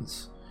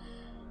importance.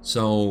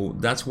 So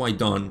that's why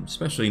Don,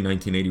 especially in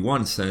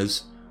 1981,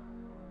 says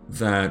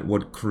that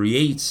what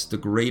creates the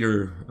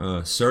greater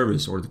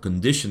service, or the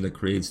condition that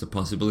creates the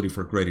possibility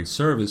for greater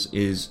service,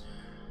 is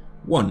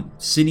one,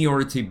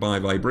 seniority by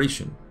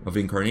vibration of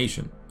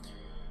incarnation.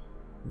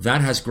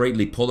 That has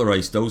greatly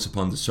polarized those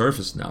upon the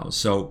surface now.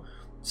 So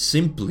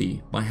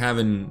simply by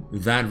having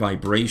that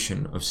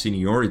vibration of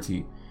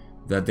seniority,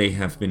 that they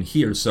have been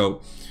here.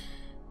 So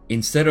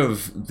instead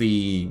of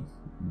the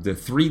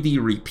 3D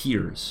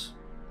repeaters,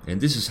 and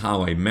this is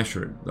how I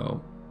measure it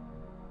though,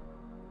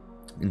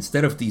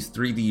 instead of these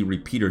 3D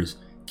repeaters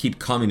keep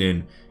coming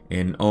in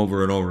and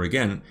over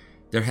again,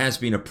 there has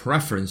been a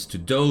preference to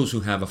those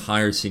who have a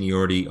higher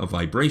seniority of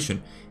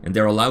vibration, and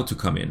they're allowed to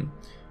come in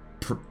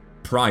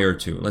prior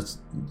to,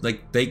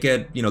 they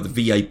get, the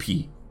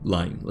VIP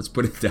line, let's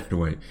put it that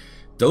way.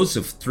 Those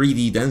of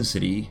 3D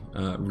density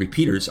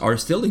repeaters are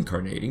still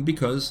incarnating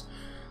because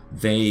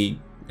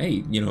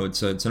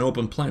it's an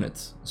open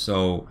planet.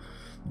 So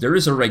there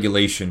is a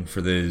regulation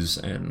for this,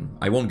 and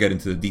I won't get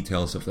into the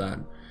details of that.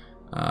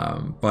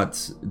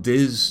 But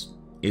this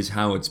is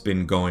how it's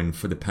been going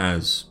for the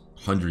past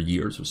 100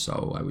 years or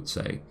so, I would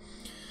say.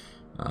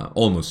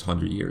 Almost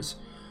 100 years.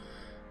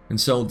 And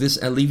so this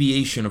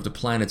alleviation of the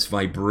planet's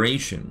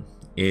vibration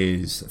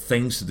is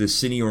thanks to the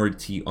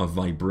seniority of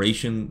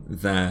vibration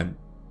that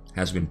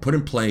has been put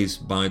in place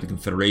by the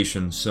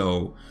Confederation.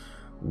 So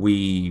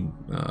we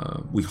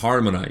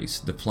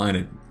harmonize the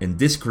planet, and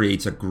this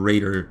creates a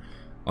greater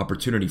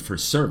opportunity for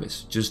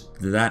service, just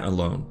that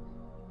alone.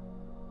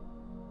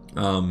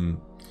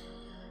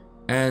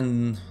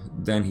 And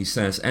then he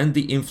says, and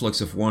the influx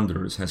of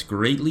wanderers has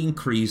greatly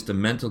increased the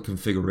mental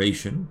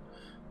configuration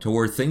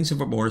toward things of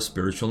a more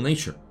spiritual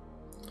nature.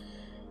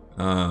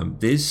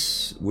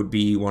 This would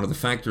be one of the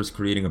factors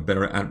creating a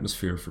better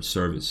atmosphere for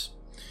service.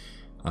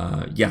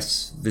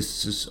 Yes,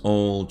 this is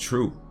all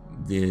true.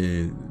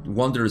 The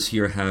wonders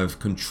here have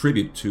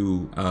contributed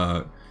to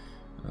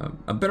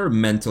a better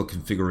mental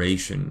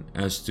configuration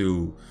as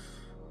to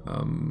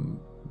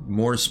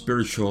more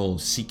spiritual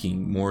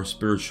seeking, more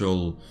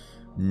spiritual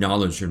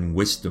knowledge and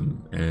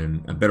wisdom,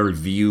 and a better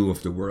view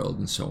of the world,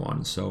 and so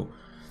on. So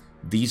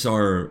these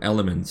are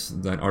elements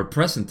that are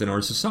present in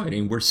our society,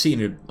 and we're seeing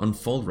it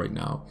unfold right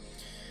now.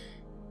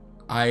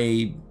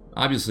 I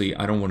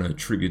don't want to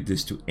attribute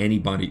this to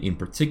anybody in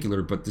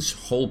particular, but this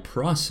whole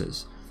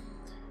process,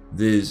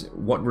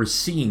 what we're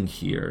seeing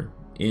here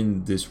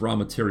in this raw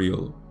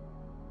material,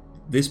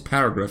 this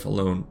paragraph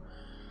alone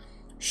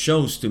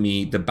shows to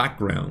me the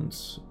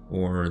background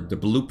or the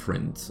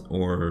blueprint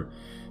or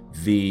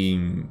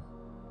the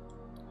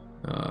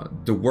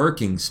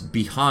workings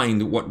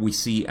behind what we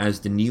see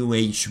as the New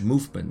Age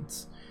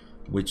movement,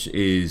 which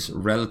is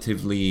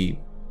relatively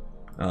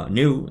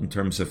new in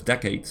terms of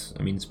decades.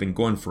 I mean, it's been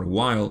going for a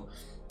while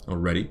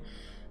already,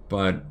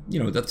 but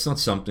that's not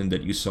something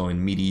that you saw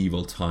in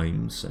medieval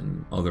times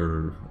and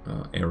other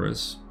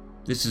eras.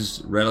 This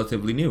is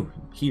relatively new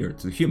here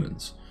to the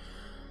humans.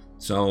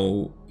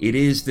 So it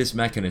is this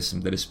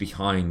mechanism that is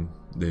behind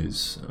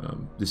this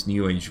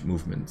New Age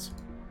movement,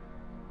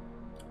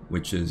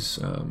 which is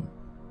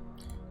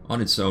on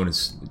its own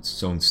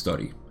its own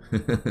study.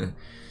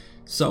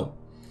 So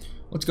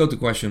let's go to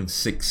question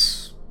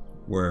 6,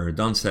 where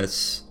Don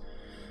says,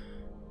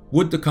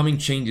 would the coming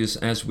changes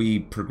as we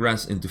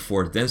progress into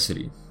 4th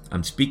density,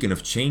 I'm speaking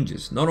of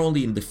changes not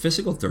only in the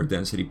physical 3rd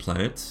density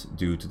planet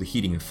due to the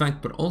heating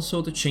effect, but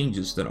also the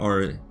changes that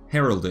are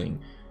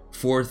heralding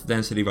 4th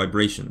density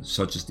vibrations,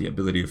 such as the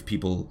ability of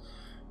people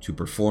to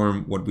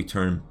perform what we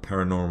term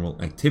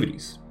paranormal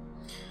activities.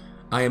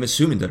 I am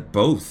assuming that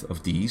both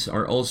of these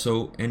are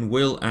also and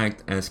will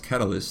act as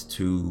catalysts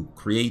to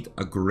create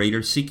a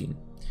greater seeking.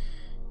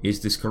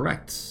 Is this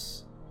correct?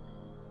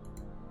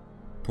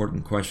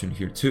 Important question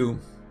here too.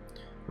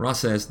 Ra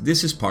says,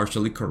 this is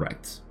partially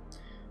correct.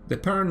 The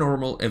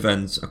paranormal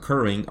events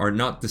occurring are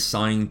not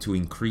designed to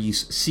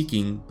increase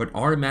seeking, but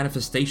are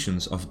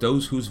manifestations of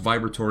those whose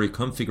vibratory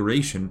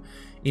configuration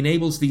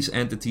enables these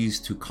entities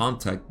to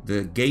contact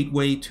the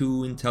gateway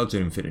to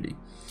intelligent infinity.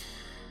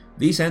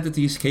 These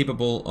entities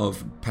capable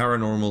of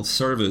paranormal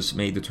service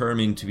may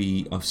determine to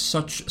be of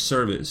such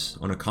service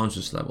on a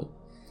conscious level.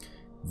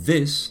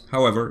 This,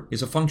 however,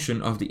 is a function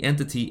of the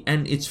entity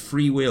and its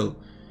free will,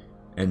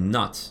 and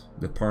not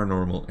the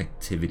paranormal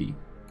activity.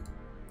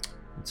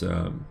 It's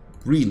a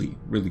really,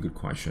 really good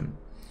question.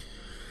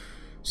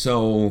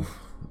 So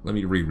let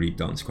me reread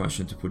Don's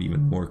question to put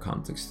even more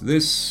context to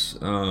this.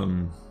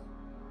 The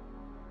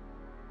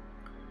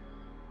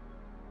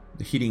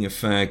heating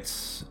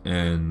effect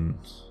and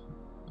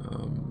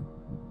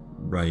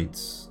the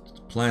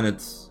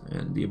planet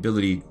and the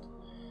ability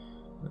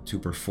to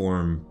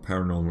perform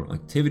paranormal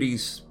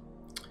activities,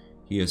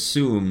 he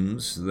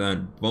assumes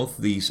that both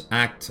these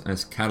act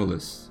as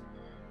catalysts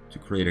to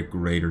create a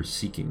greater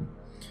seeking.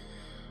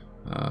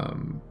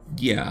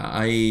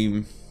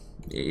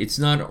 It's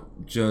not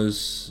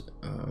just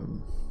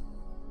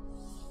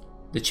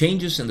the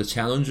changes and the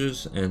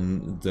challenges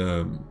and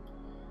the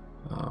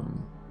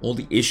all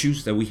the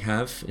issues that we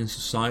have in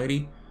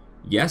society.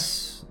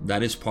 Yes,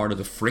 that is part of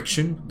the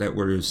friction that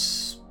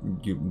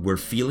we're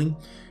feeling.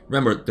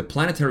 Remember, the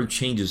planetary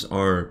changes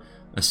are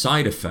a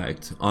side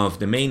effect of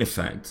the main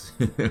effect.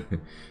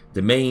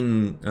 the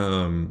main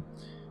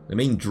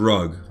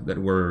drug that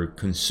we're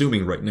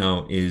consuming right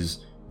now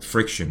is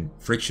friction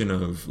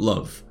of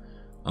love,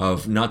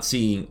 of not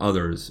seeing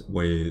others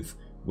with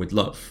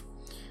love,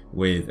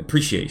 with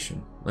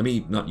appreciation. Let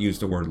me not use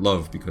the word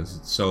love because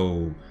it's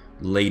so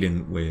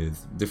laden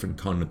with different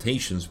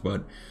connotations,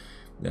 but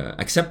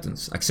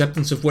acceptance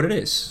of what it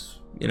is.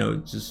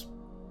 Just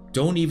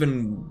don't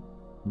even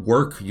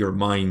work your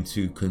mind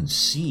to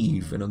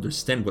conceive and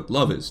understand what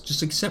love is.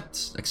 Just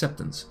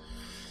acceptance.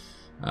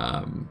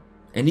 And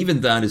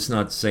even that is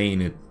not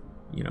saying it,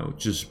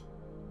 just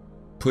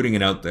putting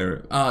it out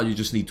there. You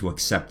just need to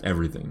accept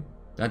everything.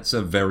 That's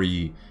a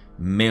very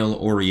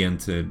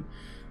male-oriented,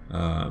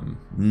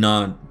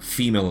 not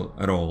female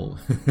at all.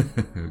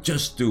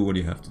 Just do what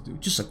you have to do.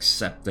 Just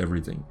accept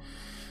everything.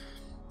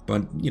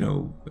 But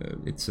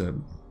it's a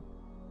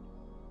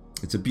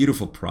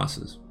beautiful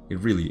process. It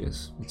really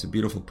is. It's a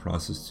beautiful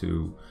process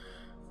to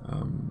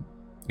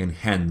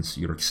enhance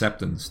your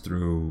acceptance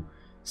through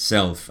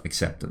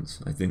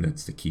self-acceptance. I think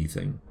that's the key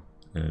thing,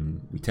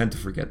 and we tend to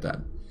forget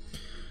that.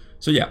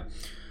 So yeah,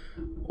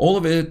 all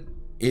of it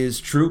is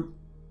true.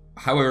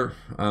 However,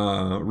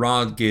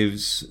 Rod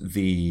gives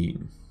this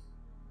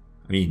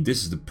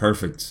is the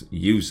perfect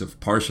use of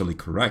partially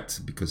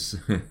correct, because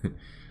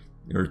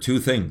there are two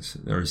things.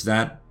 There's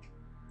that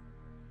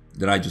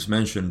I just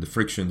mentioned, the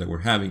friction that we're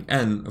having,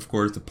 and of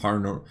course the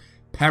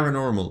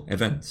paranormal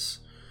events.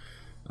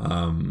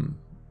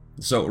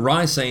 So Ra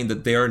is saying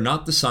that they are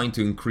not designed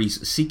to increase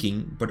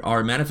seeking, but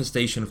are a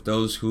manifestation of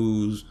those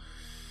whose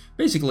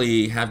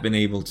basically have been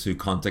able to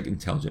contact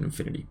intelligent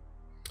infinity.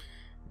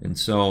 And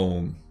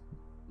so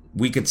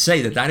we could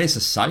say that that is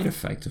a side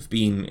effect of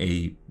being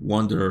a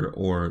wanderer,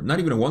 or not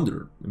even a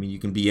wanderer. I mean, you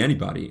can be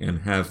anybody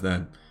and have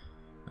that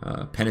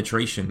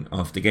penetration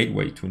of the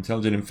gateway to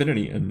intelligent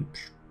infinity, and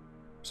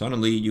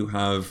suddenly you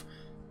have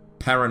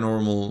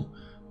paranormal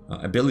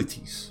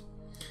abilities.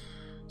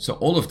 So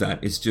all of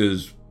that is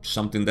just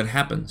something that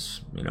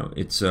happens. You know,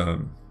 it's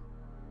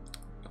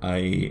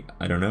I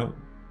don't know,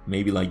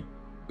 maybe like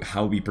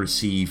how we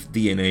perceive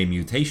DNA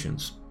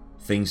mutations,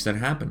 things that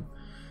happen.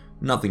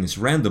 Nothing is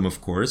random,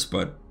 of course,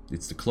 but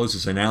it's the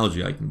closest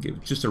analogy I can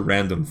give. Just a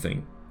random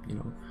thing, you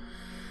know,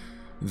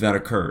 that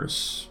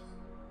occurs.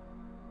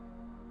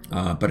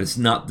 But it's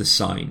not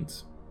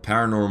designed.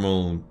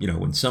 Paranormal, you know,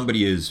 when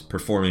somebody is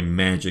performing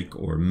magic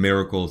or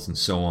miracles and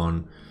so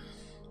on,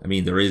 I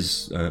mean, there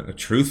is a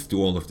truth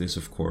to all of this,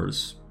 of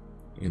course.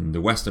 In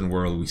the Western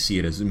world, we see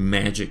it as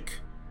magic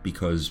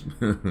because,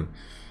 you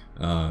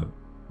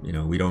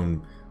know, we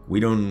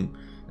don't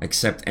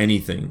accept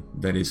anything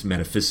that is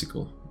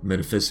metaphysical.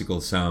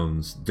 Metaphysical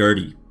sounds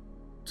dirty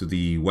to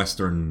the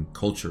Western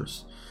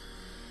cultures.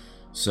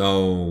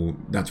 So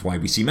that's why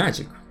we see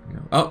magic. You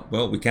know, oh,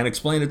 well, we can't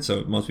explain it, so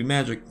it must be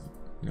magic.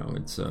 You know,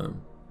 it's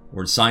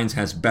where science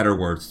has better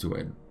words to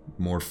it,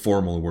 more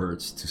formal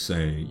words to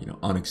say, you know,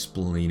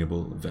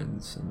 unexplainable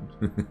events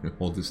and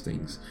all these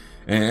things.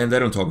 And they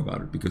don't talk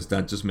about it because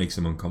that just makes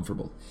them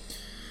uncomfortable.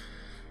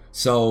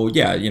 So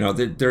yeah, you know,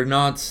 they're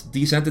not,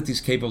 these entities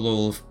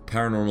capable of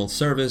paranormal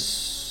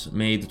service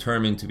may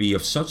determine to be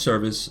of such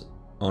service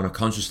on a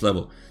conscious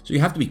level. So you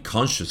have to be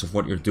conscious of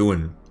what you're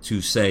doing to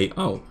say,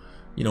 oh,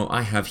 you know,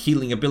 I have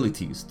healing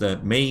abilities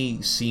that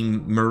may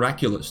seem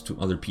miraculous to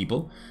other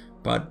people,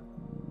 but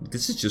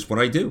this is just what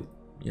I do.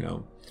 You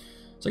know,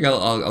 it's like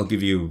I'll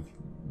give you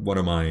one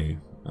of my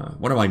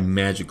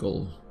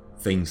magical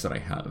things that I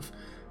have,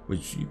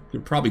 which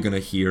you're probably gonna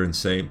hear and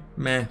say,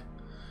 meh,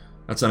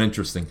 that's not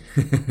interesting.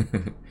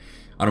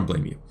 I don't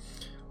blame you.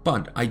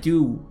 But I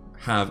do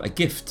have a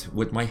gift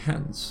with my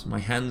hands. My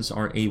hands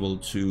are able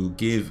to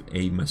give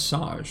a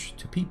massage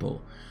to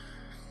people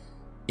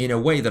in a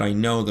way that I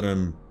know that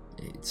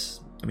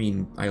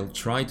I'll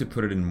try to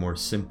put it in more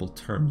simple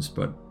terms,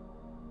 but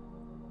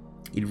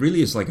it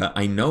really is like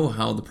I know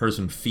how the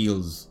person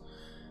feels.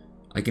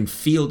 I can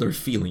feel their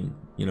feeling,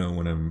 you know,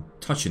 when I'm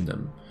touching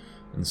them.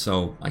 And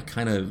so I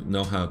kind of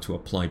know how to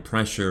apply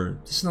pressure.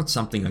 This is not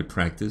something I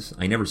practice.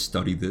 I never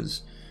studied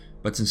this.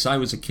 But since I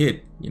was a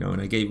kid, you know,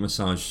 and I gave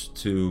massage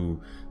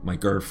to my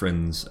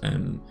girlfriends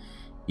and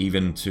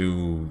even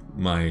to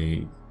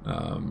my,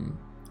 I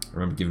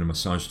remember giving a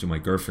massage to my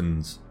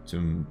girlfriend's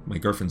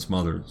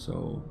mother.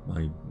 So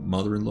my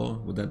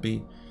mother-in-law, would that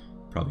be?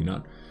 Probably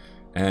not.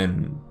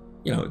 And,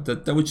 you know,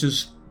 that was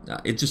just,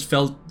 it just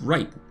felt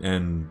right.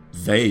 And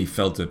they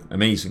felt it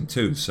amazing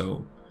too.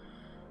 So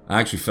I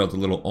actually felt a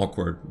little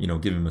awkward, you know,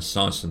 giving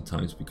massage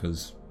sometimes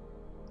because,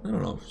 I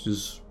don't know,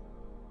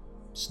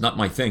 it's not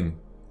my thing.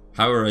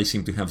 However, I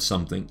seem to have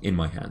something in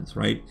my hands,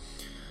 right?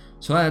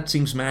 So that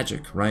seems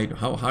magic, right?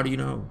 How do you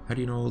know? How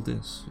do you know all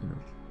this? You know,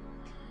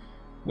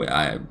 well,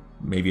 I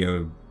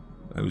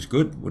was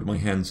good with my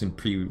hands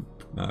in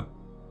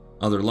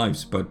other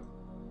lives, but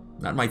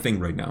not my thing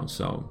right now.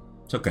 So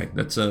it's okay.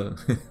 That's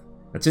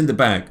that's in the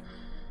bag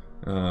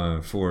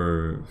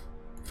for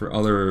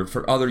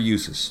other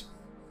uses.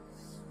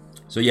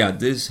 So yeah,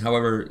 this,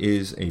 however,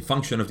 is a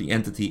function of the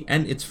entity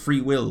and its free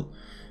will,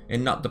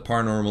 and not the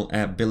paranormal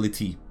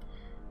ability.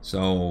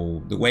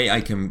 So the way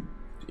I can,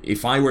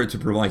 if I were to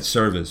provide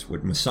service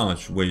with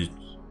massage, which,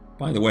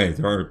 by the way,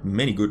 there are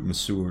many good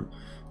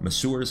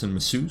masseurs and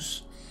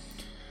masseuses.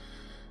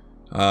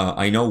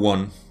 I know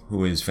one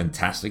who is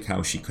fantastic,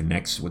 how she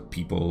connects with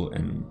people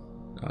and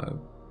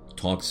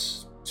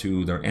talks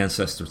to their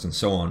ancestors and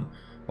so on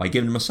by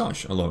giving a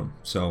massage alone.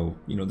 So,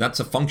 you know,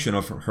 that's a function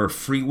of her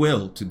free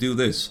will to do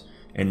this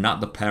and not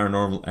the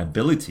paranormal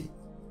ability.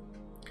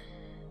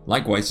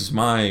 Likewise, it's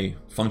my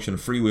function of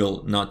free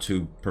will not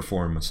to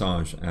perform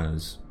massage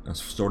as a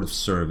sort of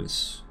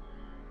service.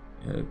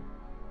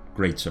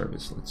 Great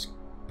service, let's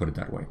put it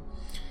that way.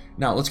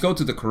 Now, let's go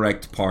to the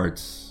correct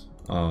part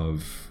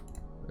of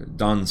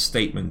Don's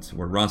statement,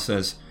 where Ross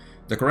says,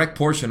 the correct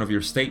portion of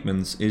your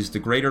statements is the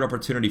greater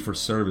opportunity for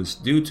service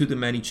due to the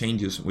many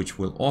changes which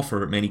will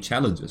offer many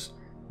challenges,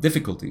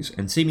 difficulties,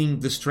 and seeming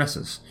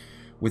distresses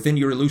within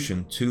your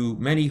illusion to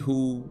many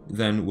who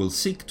then will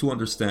seek to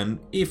understand,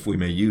 if we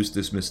may use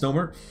this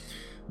misnomer,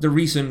 the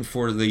reason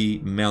for the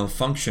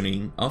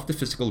malfunctioning of the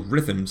physical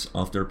rhythms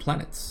of their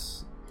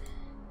planets.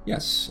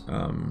 Yes,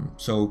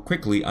 so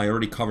quickly, I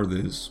already covered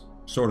this,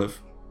 sort of,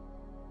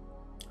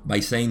 by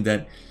saying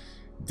that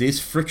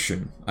this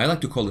friction, I like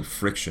to call it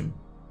friction,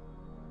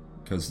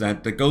 because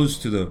that goes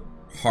to the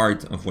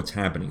heart of what's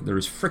happening. There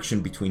is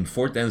friction between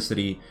fourth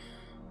density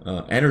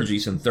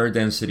energies and third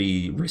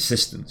density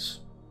resistance.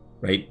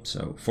 Right?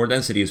 So fourth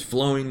density is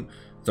flowing,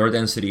 third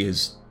density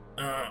is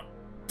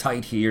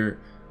tight here.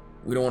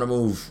 We don't want to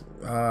move.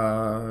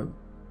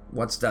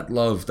 What's that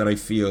love that I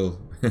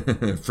feel?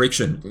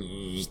 Friction.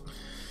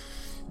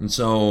 And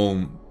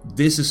so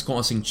this is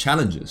causing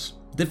challenges,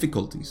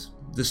 difficulties,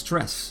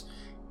 distress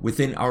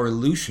within our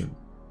illusion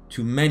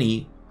to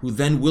many who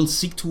then will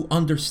seek to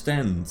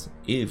understand,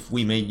 if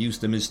we may use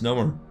the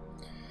misnomer.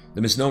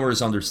 The misnomer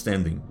is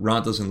understanding. Ra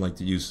doesn't like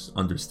to use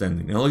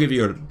understanding. And I'll give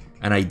you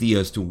an idea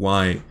as to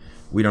why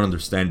we don't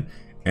understand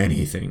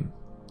anything.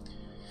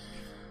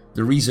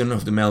 The reason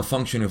of the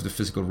malfunction of the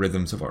physical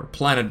rhythms of our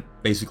planet,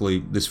 basically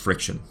this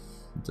friction.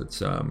 That's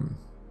the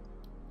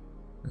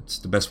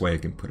best way I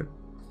can put it.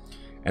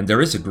 And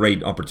there is a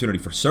great opportunity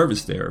for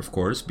service there, of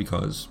course,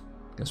 because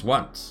guess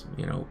what?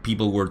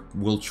 People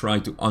will try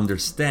to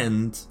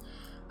understand.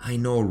 I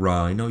know,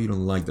 Ra, I know you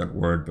don't like that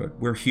word, but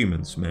we're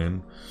humans,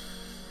 man.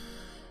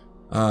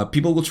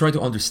 People will try to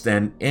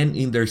understand, and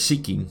in their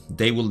seeking,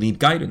 they will need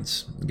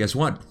guidance. And guess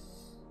what?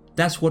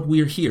 That's what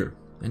we're here.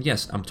 And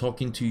yes, I'm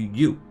talking to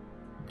you.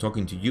 I'm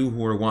talking to you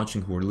who are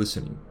watching, who are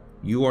listening.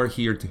 You are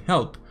here to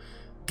help.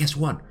 Guess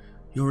what?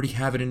 You already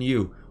have it in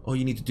you. All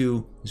you need to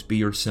do is be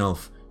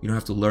yourself. You don't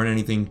have to learn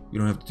anything. You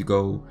don't have to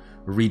go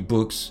read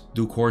books,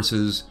 do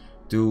courses,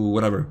 do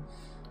whatever.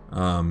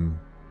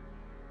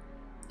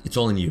 It's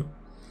all in you.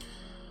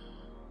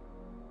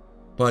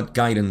 But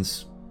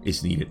guidance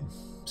is needed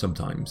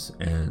sometimes,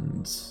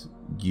 and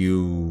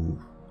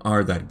you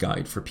are that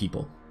guide for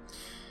people.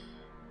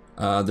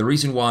 The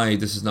reason why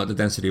this is not the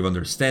density of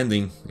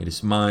understanding, it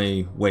is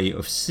my way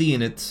of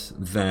seeing it,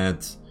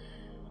 that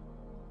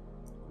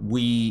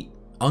we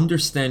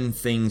understand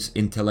things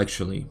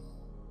intellectually.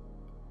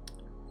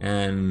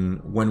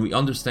 And when we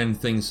understand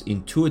things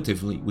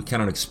intuitively, we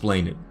cannot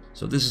explain it.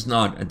 So this is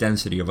not a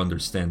density of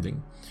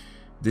understanding.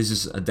 This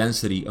is a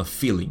density of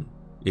feeling,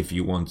 if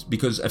you want.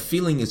 Because a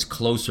feeling is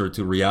closer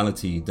to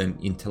reality than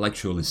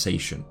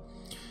intellectualization.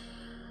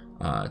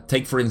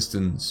 Take, for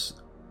instance,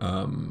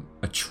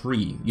 a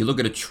tree. You look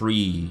at a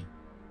tree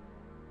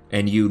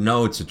and you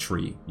know it's a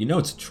tree. You know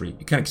it's a tree.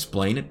 You can't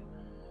explain it.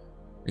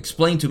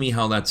 Explain to me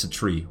how that's a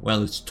tree.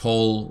 Well, it's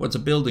tall. What's a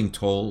building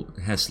tall?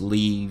 It has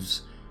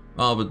leaves.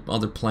 Oh, but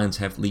other plants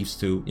have leaves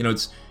too.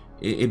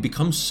 It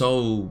becomes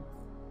so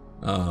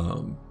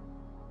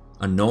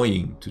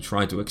annoying to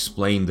try to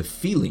explain the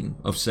feeling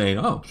of saying,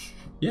 oh,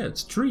 yeah,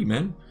 it's a tree,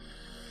 man.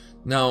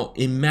 Now,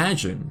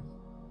 imagine,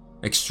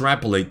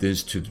 extrapolate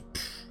this to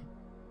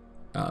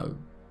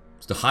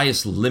the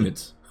highest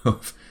limit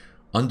of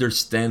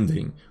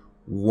understanding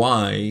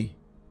why,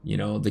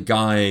 the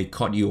guy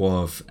cut you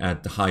off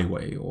at the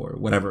highway or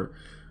whatever.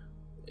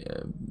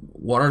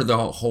 What are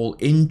the whole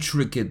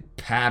intricate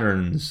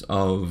patterns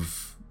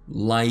of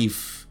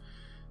life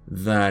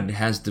that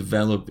has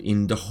developed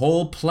in the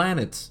whole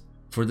planet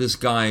for this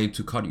guy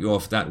to cut you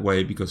off that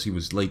way because he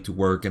was late to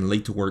work, and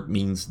late to work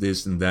means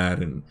this and that,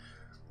 and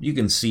you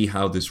can see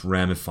how this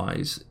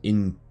ramifies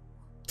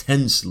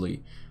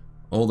intensely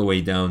all the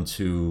way down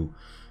to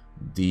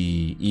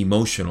the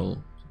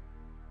emotional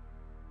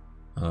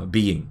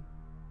being,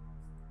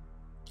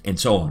 and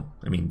so on.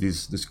 I mean,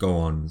 this go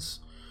on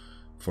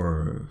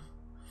for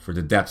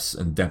the depths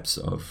and depths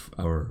of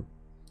our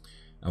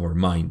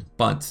mind.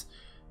 But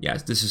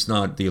yes, this is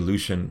not the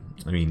illusion.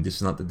 I mean, this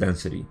is not the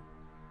density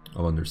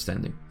of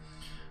understanding.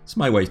 It's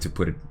my way to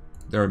put it.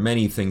 There are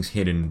many things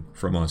hidden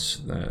from us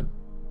that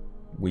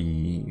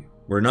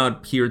we're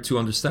not here to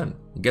understand.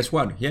 And guess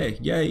what?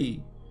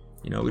 Yay!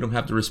 We don't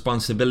have the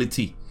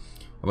responsibility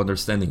of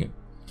understanding it.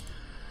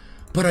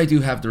 But I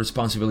do have the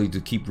responsibility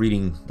to keep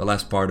reading the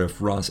last part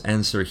of Ra's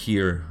answer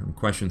here in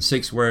question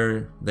 6,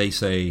 where they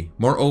say,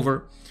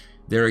 moreover,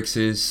 there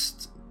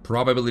exist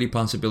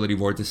probability-possibility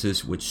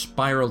vortices which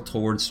spiral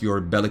towards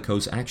your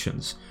bellicose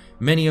actions.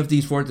 Many of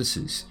these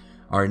vortices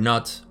are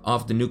not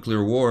of the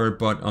nuclear war,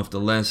 but of the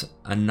less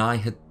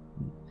annihilatory.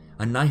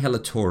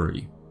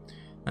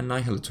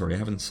 Annihilatory, I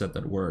haven't said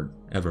that word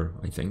ever,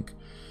 I think.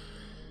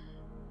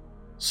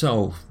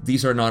 So,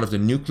 these are not of the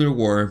nuclear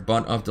war,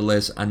 but of the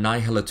less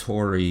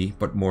annihilatory,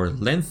 but more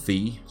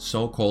lengthy,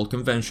 so-called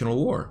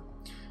conventional war.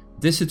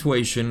 This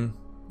situation,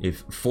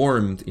 if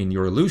formed in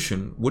your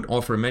illusion, would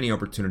offer many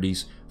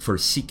opportunities for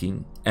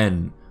seeking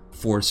and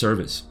for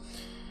service.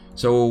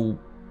 So,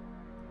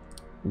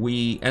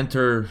 we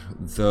enter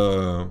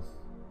the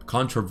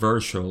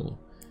controversial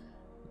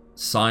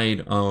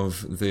side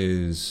of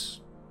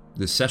this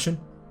session,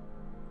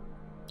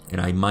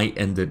 and I might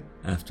end it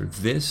after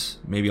this.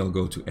 Maybe I'll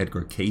go to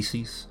Edgar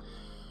Cayce's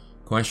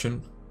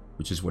question,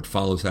 which is what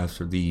follows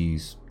after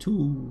these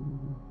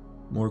 2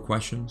 more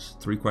questions,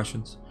 3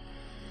 questions.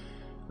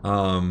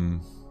 And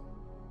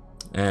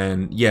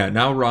yeah,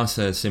 now Ross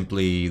says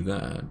simply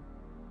that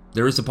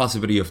there is a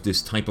possibility of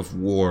this type of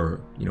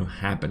war,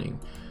 happening.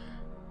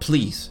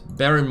 Please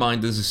bear in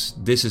mind this is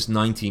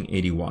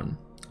 1981.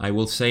 I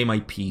will say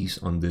my piece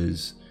on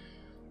this,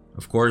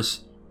 of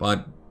course,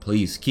 but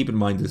please keep in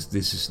mind this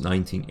is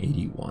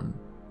 1981.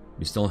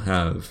 We still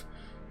have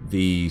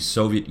the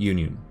Soviet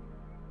Union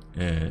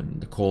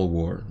and the Cold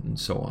War and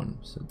so on.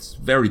 So it's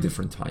very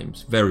different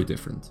times, very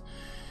different.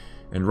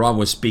 And Rob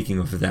was speaking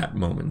of that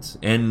moment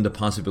and the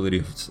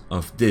possibility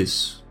of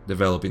this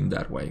developing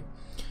that way.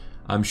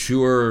 I'm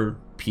sure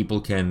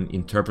people can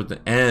interpret them,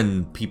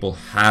 and people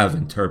have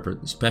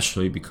interpreted,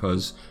 especially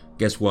because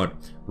guess what?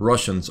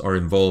 Russians are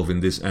involved in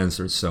this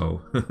answer.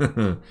 So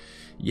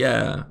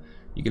yeah,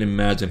 you can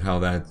imagine how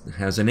that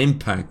has an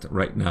impact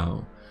right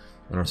now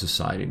on our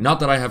society.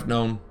 Not that I have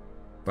known,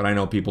 but I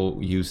know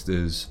people use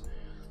this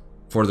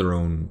for their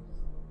own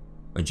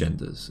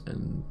agendas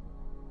and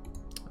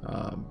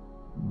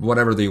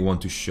whatever they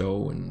want to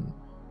show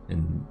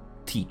and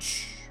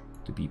teach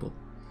to people.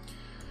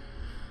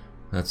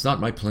 That's not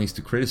my place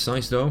to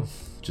criticize, though.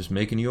 Just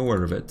making you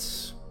aware of it.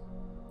 So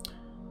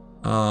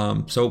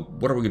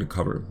what are we going to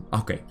cover?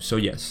 Okay, so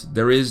yes,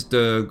 there is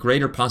the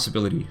greater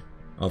possibility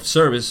of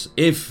service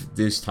if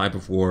this type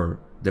of war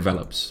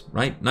develops,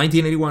 right?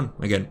 1981,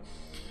 again.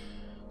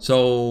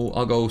 So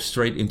I'll go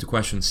straight into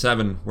question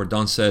 7, where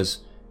Don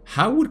says,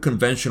 how would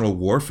conventional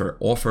warfare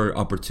offer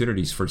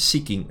opportunities for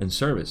seeking and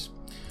service?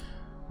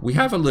 We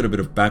have a little bit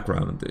of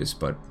background on this,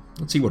 but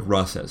let's see what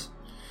Ross says.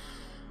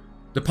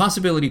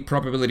 The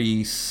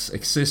probabilities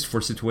exist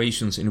for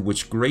situations in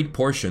which great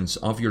portions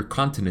of your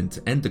continent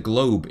and the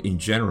globe in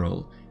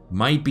general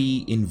might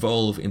be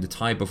involved in the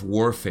type of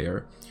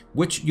warfare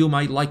which you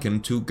might liken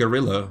to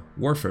guerrilla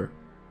warfare.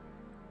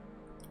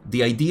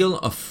 The ideal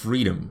of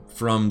freedom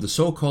from the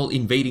so-called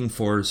invading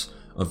force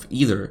of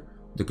either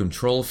the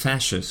controlled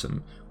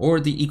fascism or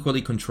the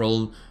equally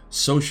controlled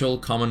social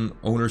common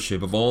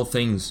ownership of all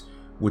things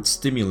would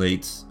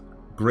stimulate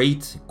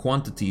great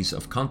quantities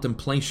of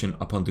contemplation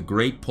upon the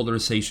great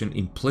polarization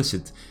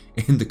implicit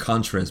in the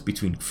contrast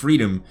between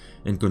freedom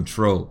and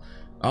control.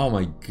 Oh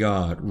my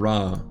God,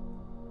 Ra.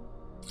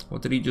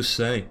 What did he just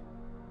say?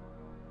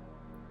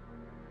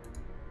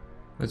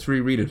 Let's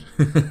reread it.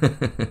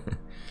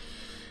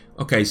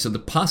 Okay, so the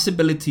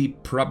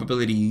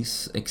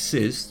probabilities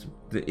exist.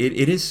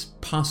 It is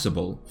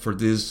possible for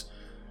this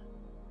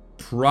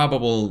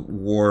probable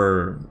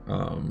war.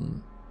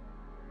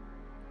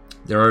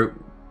 There are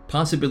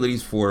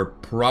possibilities for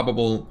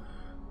probable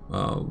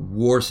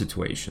war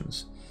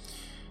situations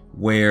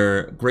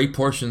where great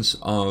portions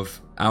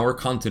of our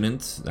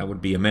continent, that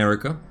would be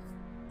America,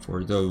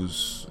 for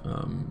those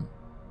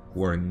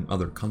who are in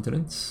other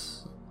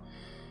continents,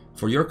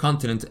 for your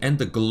continent and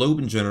the globe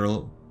in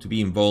general to be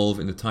involved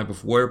in the type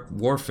of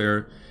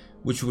warfare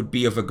which would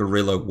be of a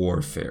guerrilla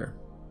warfare.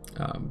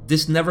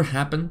 This never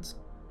happened,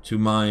 to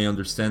my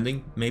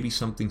understanding. Maybe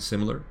something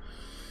similar.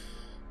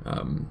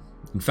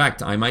 In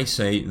fact, I might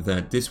say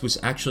that this was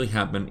actually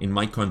happening in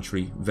my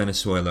country,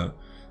 Venezuela,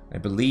 I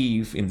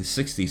believe in the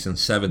 60s and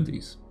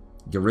 70s.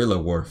 Guerrilla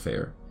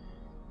warfare.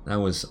 That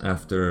was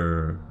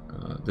after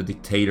the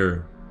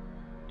dictator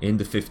in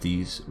the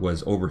 50s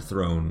was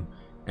overthrown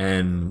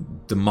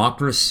and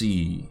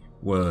democracy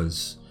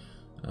was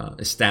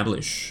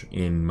established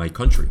in my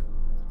country,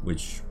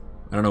 which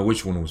I don't know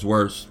which one was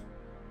worse.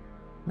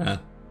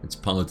 It's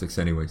politics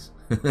anyways.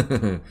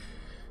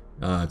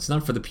 It's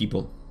not for the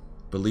people,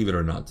 believe it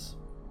or not.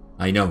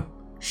 I know,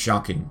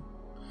 shocking.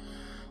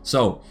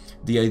 So,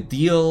 the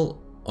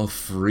ideal of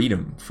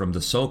freedom from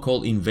the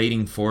so-called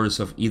invading force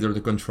of either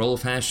the control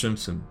of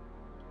fascism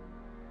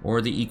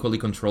or the equally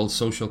controlled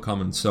social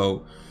commons.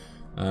 So,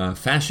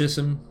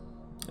 fascism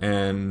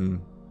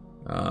and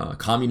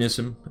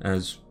communism,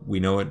 as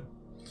we know it,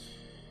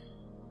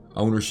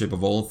 ownership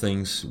of all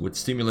things, would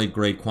stimulate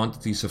great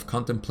quantities of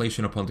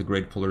contemplation upon the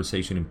great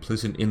polarization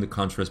implicit in the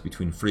contrast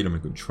between freedom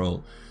and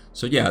control.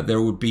 So yeah, there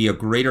would be a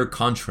greater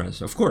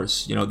contrast. Of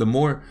course, you know, the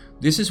more...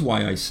 This is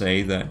why I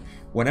say that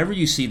whenever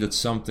you see that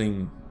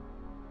something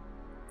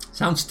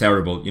sounds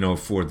terrible, you know,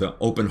 for the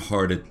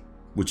open-hearted,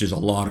 which is a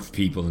lot of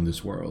people in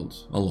this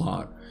world, a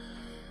lot.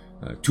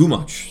 Too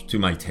much to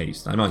my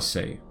taste, I must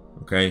say.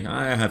 Okay,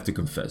 I have to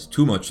confess,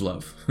 too much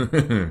love.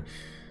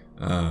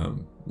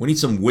 We need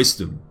some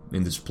wisdom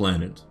in this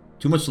planet.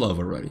 Too much love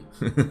already.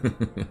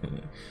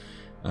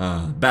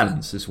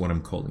 Balance is what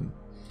I'm calling.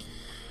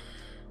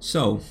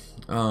 So,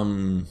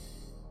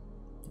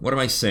 what am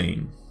I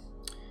saying?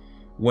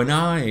 When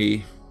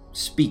I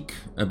speak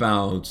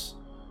about,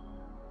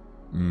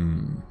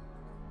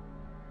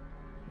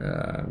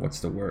 what's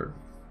the word?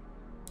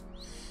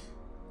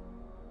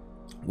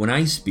 When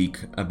I speak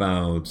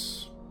about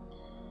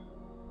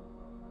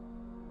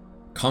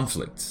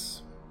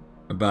conflicts,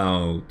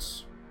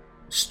 about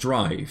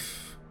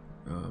strife,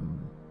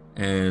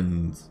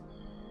 and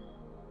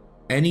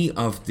any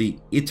of the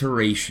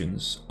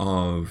iterations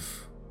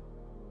of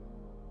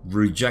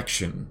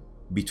rejection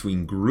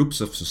between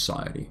groups of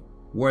society,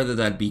 whether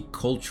that be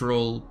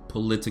cultural,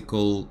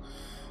 political,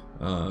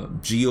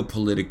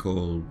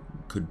 geopolitical,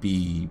 could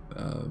be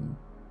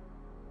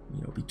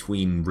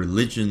between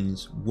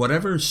religions,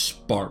 whatever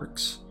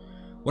sparks,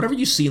 whatever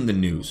you see in the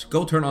news,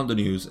 go turn on the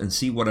news and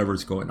see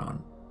whatever's going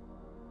on.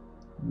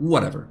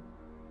 Whatever,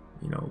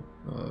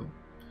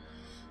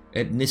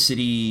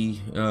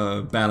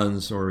 ethnicity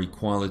balance or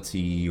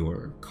equality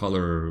or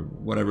color,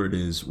 whatever it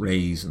is,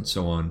 race and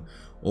so on,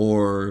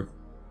 or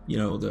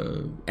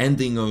the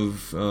ending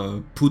of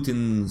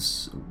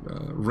Putin's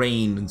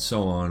reign and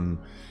so on,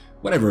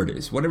 whatever it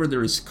is, whatever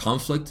there is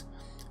conflict,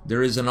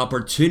 there is an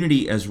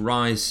opportunity, as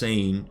Ra is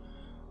saying,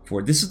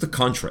 for this is the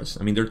contrast.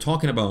 I mean, they're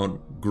talking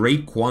about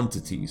great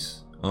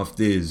quantities of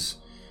this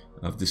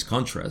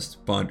contrast,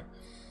 but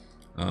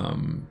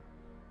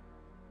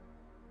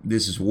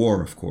this is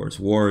war, of course.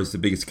 War is the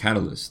biggest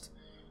catalyst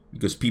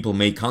because people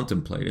may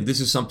contemplate, and this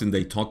is something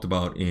they talked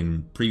about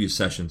in previous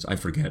sessions. I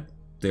forget.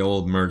 They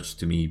all merged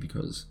to me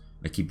because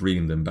I keep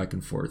reading them back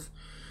and forth.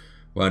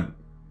 But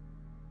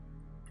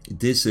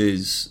this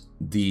is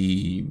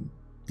the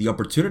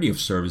opportunity of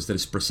service that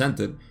is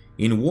presented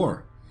in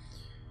war.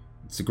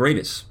 It's the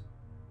greatest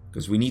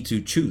because we need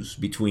to choose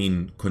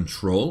between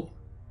control.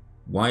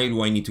 Why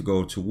do I need to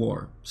go to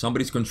war?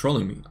 Somebody's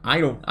controlling me.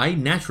 I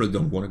naturally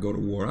don't want to go to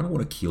war. I don't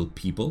want to kill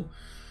people.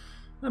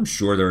 I'm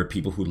sure there are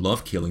people who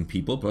love killing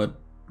people, but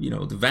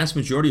the vast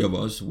majority of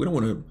us, we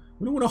don't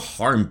want to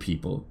harm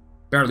people.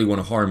 Barely want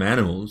to harm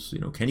animals.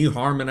 Can you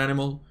harm an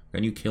animal?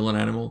 Can you kill an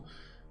animal?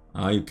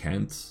 You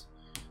can't.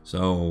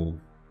 So,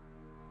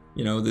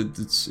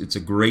 it's a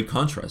great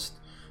contrast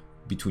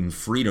between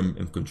freedom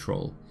and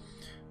control.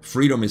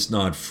 Freedom is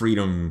not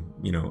freedom,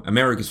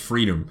 America's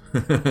freedom.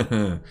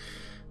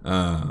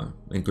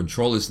 And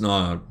control is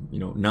not,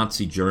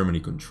 Nazi Germany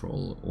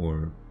control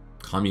or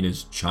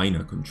communist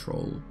China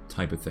control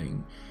type of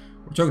thing.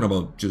 We're talking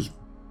about just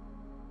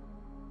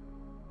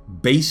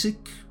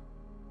basic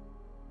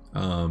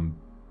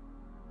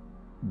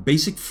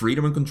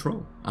freedom and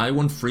control. I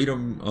want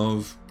freedom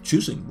of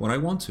choosing what I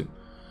want to.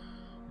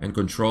 And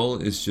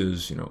control is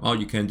just,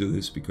 you can't do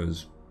this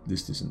because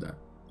this and that.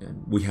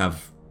 And we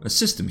have a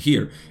system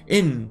here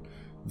in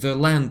the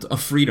land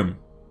of freedom.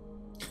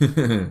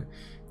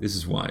 This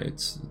is why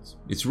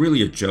it's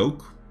really a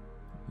joke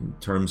in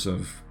terms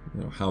of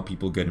how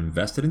people get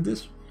invested in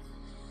this.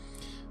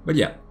 But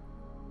yeah,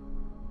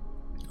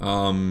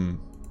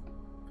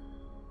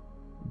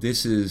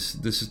 this is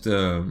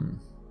the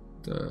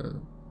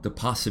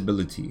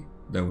possibility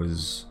that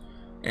was,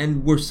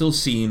 and we're still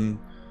seeing,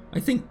 I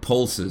think,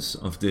 pulses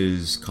of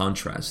this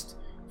contrast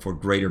for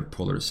greater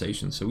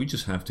polarization. So we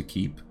just have to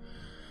keep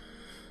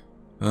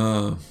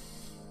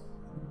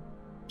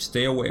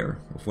stay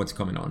aware of what's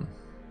coming on.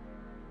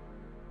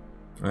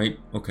 Right?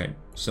 Okay,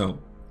 so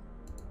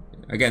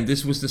again,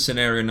 this was the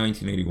scenario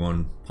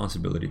 1981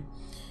 possibility,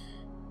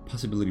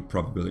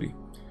 probability.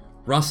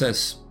 Ross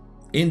says,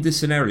 in this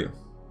scenario,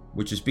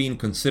 which is being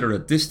considered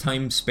at this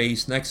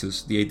time-space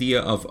nexus, the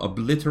idea of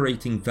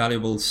obliterating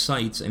valuable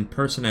sites and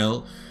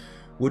personnel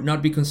would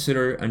not be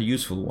considered a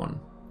useful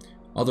one.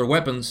 Other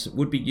weapons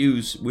would be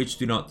used which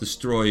do not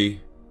destroy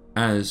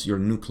as your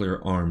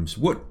nuclear arms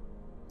would.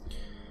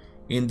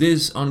 In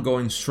this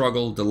ongoing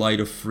struggle, the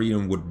light of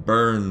freedom would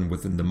burn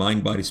within the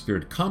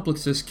mind-body-spirit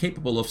complexes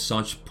capable of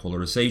such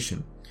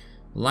polarization.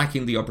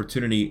 Lacking the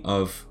opportunity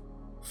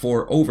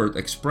for overt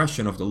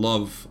expression of the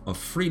love of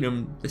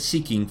freedom, the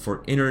seeking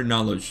for inner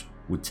knowledge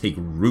would take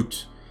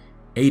root,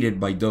 aided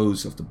by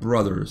those of the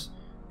brothers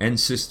and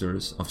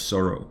sisters of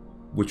sorrow,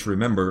 which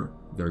remember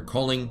their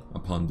calling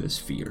upon this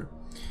sphere.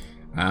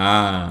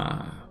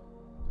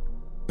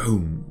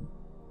 Boom.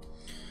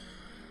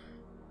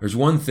 There's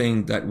one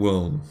thing that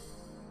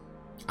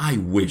I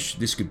wish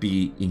this could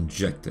be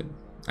injected.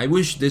 I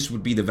wish this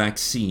would be the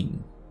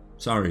vaccine.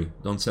 Sorry,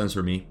 don't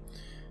censor me.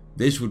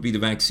 This would be the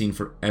vaccine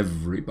for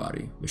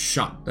everybody. The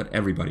shot that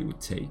everybody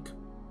would take.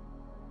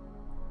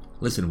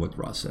 Listen to what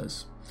Ross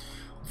says.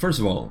 First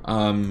of all,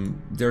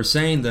 they're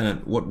saying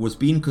that what was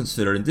being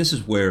considered, and this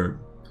is where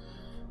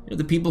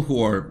the people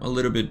who are a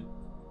little bit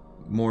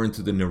more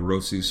into the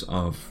neuroses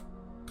of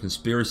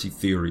conspiracy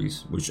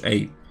theories, which,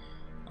 I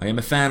am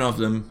a fan of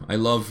them. I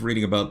love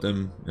reading about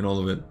them and all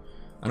of it.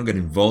 I don't get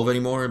involved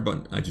anymore,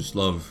 but I just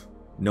love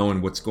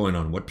knowing what's going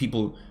on. What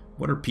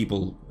are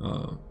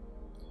people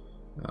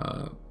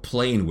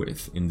playing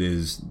with in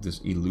this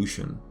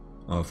illusion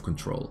of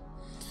control?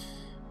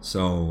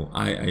 So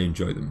I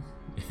enjoy them.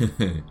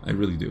 I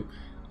really do.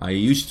 I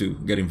used to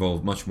get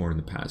involved much more in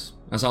the past,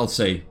 as I'll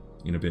say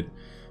in a bit.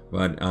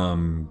 But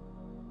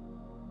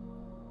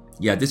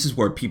yeah, this is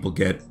where people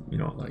get,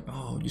 like,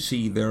 oh, you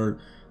see,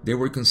 they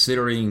were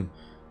considering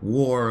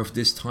war of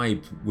this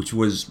type, which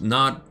was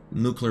not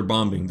nuclear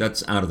bombing.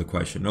 That's out of the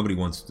question. Nobody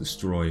wants to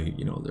destroy,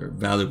 their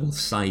valuable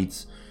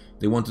sites.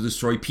 They want to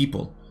destroy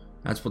people.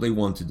 That's what they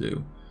want to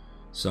do.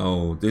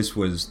 So this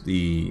was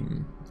the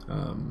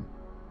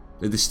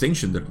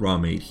distinction that Ra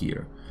made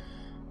here.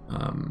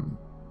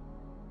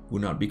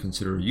 Would not be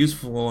considered a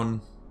useful one,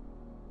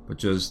 but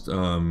just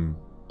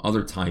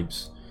other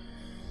types,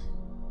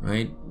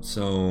 right?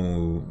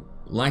 So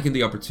lacking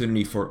the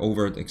opportunity for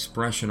overt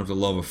expression of the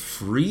love of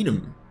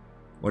freedom.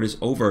 What is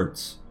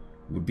overt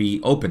would be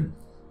open,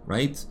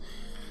 right?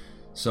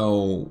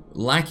 So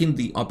lacking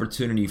the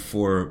opportunity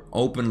for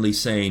openly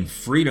saying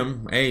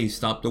freedom, hey,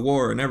 stop the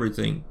war and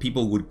everything,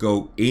 people would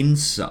go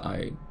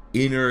inside.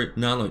 Inner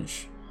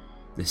knowledge.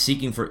 The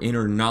seeking for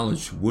inner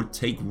knowledge would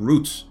take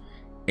root,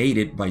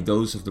 aided by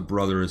those of the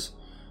brothers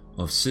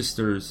and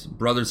sisters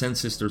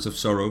of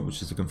sorrow,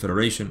 which is the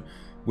confederation,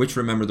 which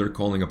remember their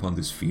calling upon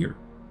this sphere.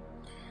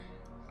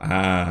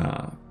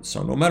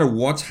 So no matter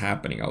what's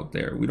happening out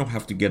there, we don't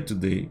have to get to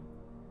the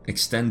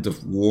extent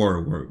of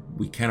war where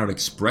we cannot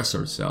express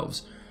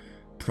ourselves,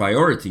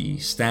 priority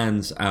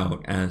stands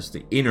out as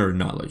the inner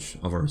knowledge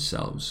of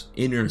ourselves,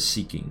 inner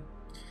seeking.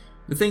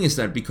 The thing is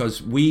that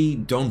because we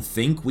don't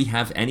think we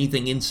have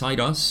anything inside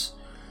us,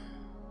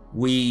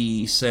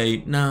 we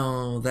say,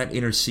 no, that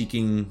inner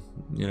seeking,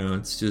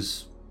 it's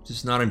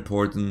just not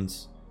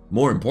important.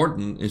 More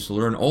important is to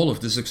learn all of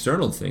this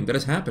external thing that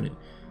is happening.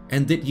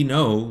 And did you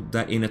know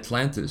that in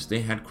Atlantis they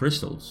had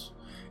crystals?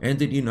 And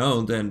did you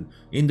know that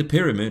in the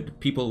pyramid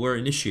people were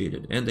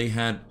initiated and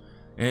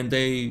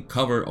they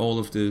cover all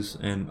of this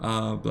and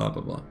blah blah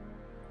blah.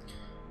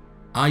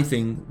 I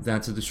think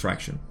that's a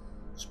distraction.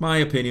 It's my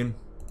opinion.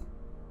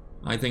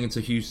 I think it's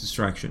a huge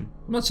distraction.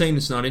 I'm not saying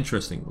it's not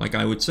interesting. Like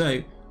I would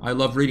say, I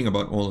love reading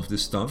about all of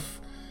this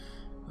stuff.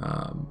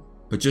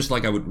 But just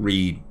like I would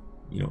read,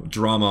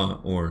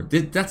 drama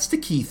that's the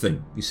key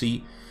thing. You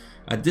see,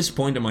 at this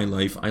point in my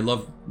life, I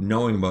love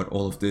knowing about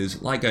all of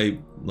this. Like I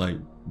like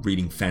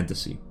reading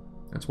fantasy.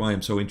 That's why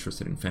I'm so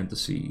interested in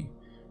fantasy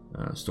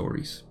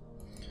stories.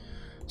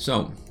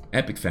 So,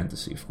 epic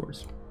fantasy, of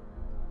course.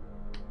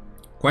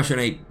 Question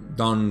 8,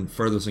 Don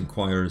further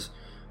inquires,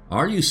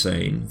 are you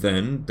saying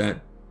then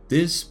that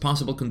this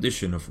possible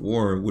condition of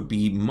war would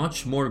be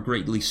much more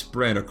greatly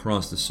spread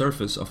across the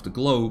surface of the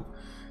globe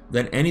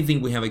than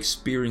anything we have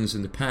experienced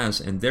in the past,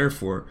 and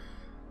therefore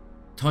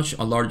touch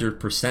a larger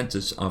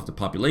percentage of the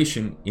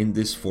population in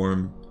this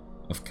form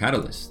of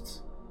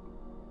catalyst?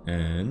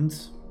 And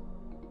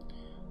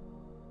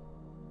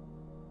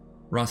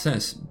Ross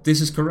says, this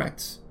is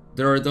correct.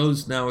 There are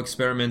those now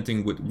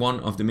experimenting with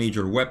one of the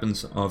major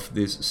weapons of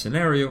this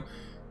scenario,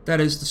 that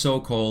is the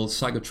so-called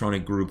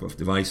psychotronic group of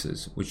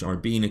devices, which are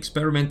being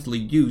experimentally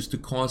used to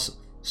cause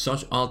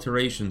such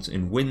alterations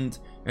in wind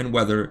and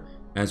weather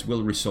as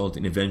will result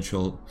in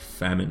eventual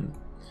famine.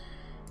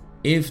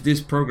 If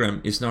this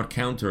program is not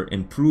counter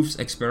and proves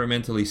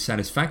experimentally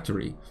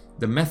satisfactory,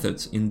 the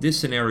methods in this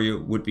scenario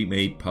would be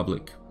made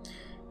public.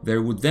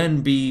 There would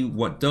then be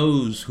what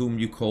those whom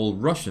you call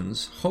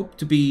Russians hope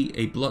to be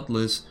a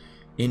bloodless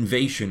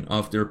invasion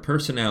of their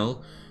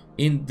personnel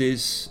in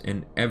this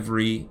and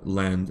every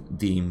land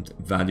deemed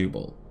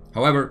valuable.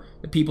 However,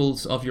 the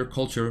peoples of your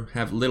culture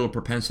have little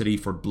propensity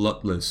for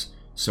bloodless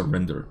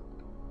surrender.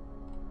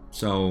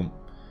 So,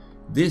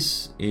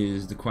 this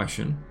is the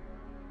question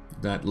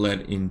that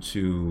led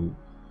into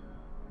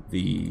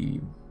the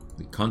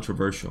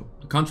controversial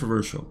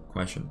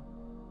question,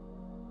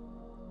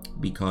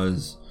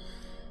 because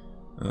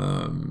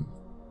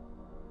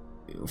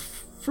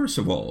first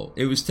of all,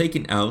 it was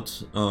taken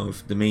out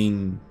of the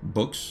main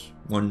books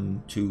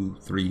 1, 2,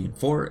 3, and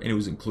 4, and it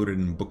was included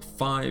in book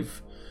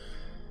 5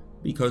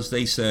 because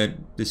they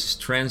said this is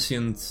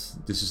transient,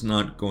 this is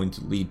not going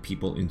to lead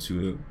people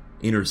into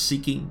inner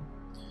seeking.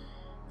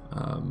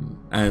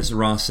 As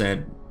Ross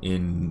said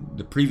in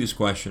the previous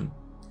question,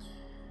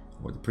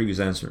 or the previous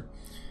answer.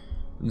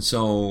 And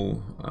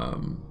so,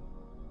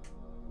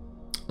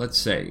 let's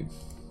say,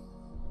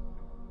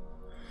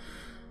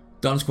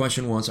 Don's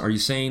question was, are you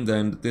saying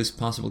then that this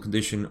possible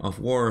condition of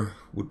war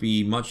would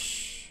be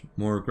much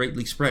more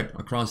greatly spread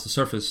across the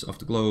surface of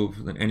the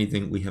globe than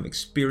anything we have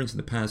experienced in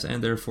the past,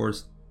 and therefore,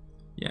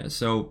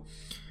 so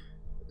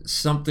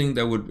something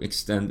that would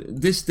extend.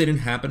 This didn't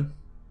happen,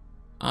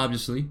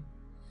 obviously.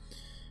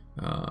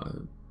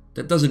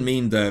 That doesn't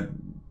mean that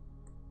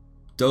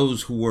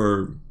those who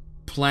were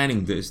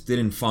planning this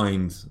didn't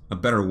find a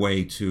better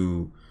way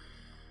to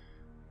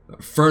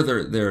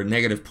further their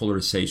negative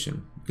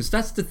polarization. Because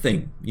that's the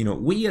thing,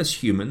 we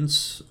as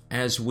humans,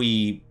 as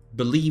we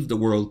believe the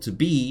world to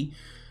be,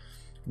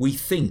 we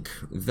think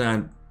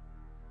that,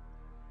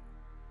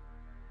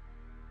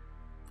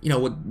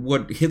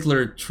 what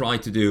Hitler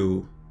tried to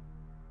do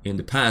in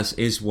the past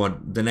is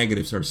what the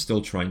negatives are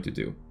still trying to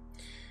do.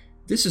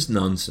 This is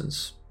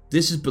nonsense.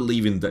 This is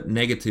believing that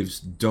negatives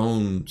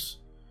don't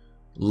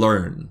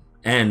learn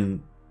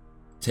and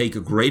take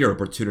a greater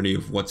opportunity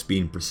of what's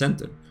being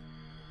presented.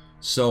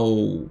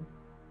 So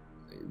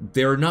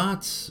they're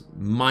not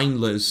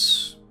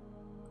mindless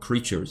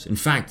creatures. In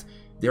fact,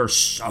 they're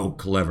so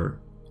clever.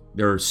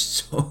 They're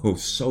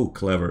so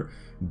clever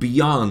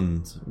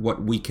beyond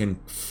what we can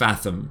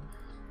fathom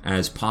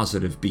as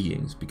positive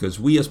beings. Because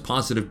we as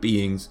positive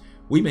beings,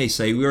 we may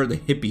say we are the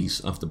hippies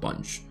of the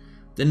bunch.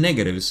 The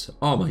negatives,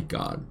 oh my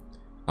God,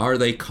 are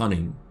they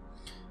cunning?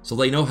 So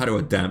they know how to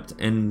adapt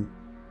and,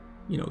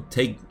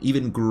 take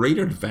even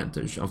greater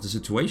advantage of the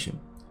situation.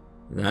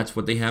 That's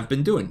what they have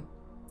been doing.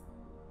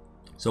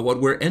 So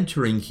what we're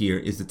entering here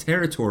is the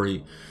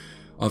territory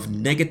of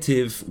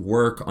negative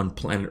work on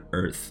planet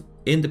Earth.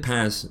 In the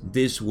past,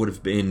 this would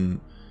have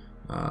been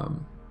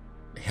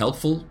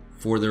helpful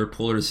for their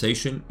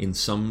polarization in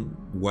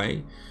some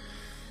way,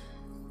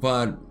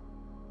 but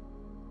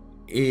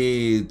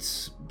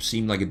it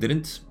seemed like it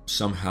didn't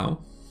somehow.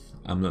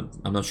 I'm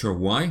not sure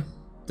why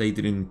they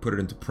didn't put it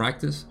into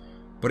practice,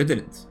 but it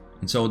didn't.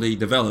 And so they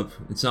develop.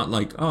 It's not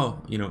like,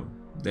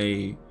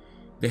 they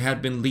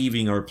had been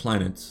leaving our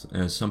planet,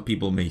 as some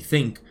people may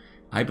think.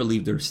 I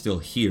believe they're still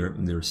here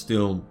and they're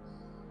still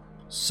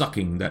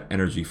sucking that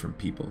energy from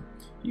people.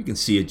 You can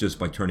see it just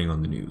by turning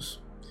on the news.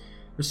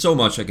 There's so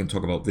much I can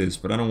talk about this,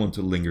 but I don't want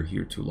to linger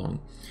here too long.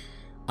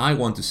 I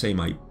want to say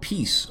my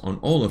piece on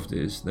all of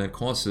this that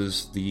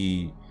causes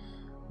the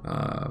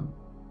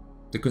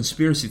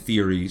conspiracy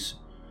theories,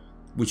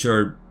 which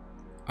are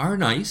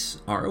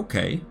nice, are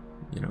okay.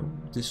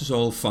 This is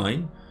all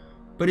fine,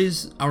 but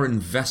is our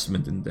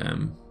investment in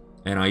them,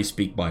 and I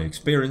speak by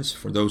experience.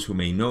 For those who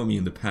may know me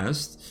in the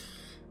past,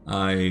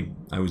 I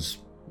was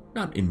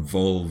not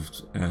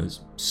involved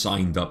as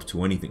signed up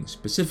to anything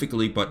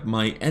specifically, but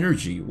my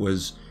energy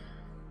was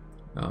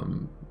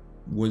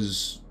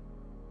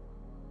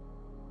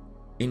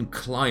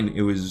inclined.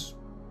 It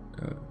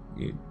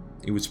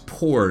was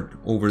poured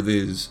over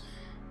this,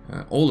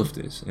 all of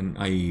this, and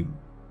I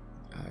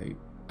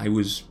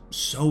was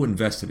so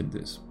invested in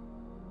this.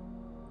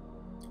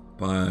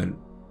 But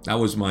that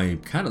was my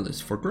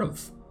catalyst for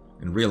growth,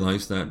 and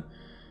realized that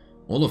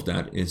all of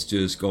that is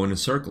just going in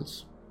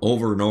circles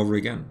over and over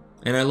again.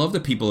 And I love the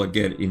people that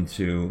get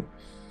into,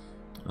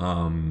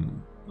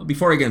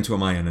 before I get into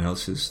my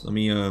analysis,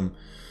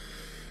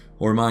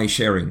 or my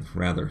sharing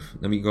rather,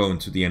 let me go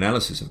into the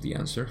analysis of the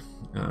answer.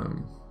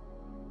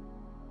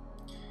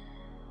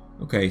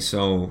 Okay,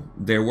 so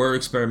they were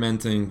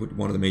experimenting with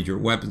one of the major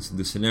weapons in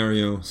this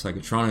scenario,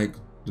 psychotronic.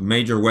 The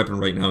major weapon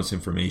right now is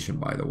information,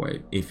 by the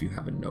way, if you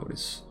haven't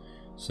noticed.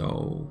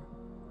 So,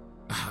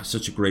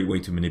 such a great way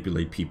to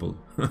manipulate people.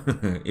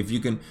 If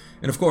you can,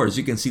 and of course,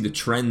 you can see the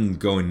trend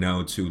going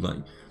now to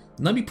like,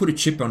 let me put a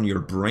chip on your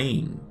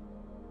brain.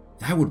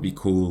 That would be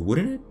cool,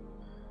 wouldn't it?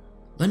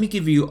 Let me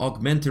give you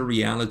augmented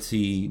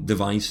reality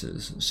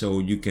devices so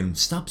you can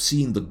stop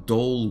seeing the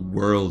dull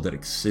world that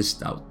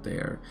exists out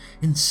there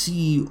and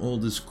see all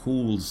this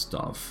cool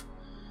stuff.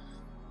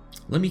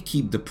 Let me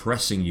keep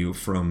depressing you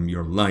from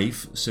your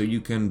life so you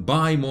can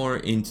buy more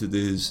into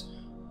this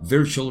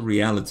virtual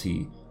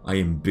reality I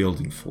am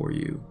building for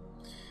you.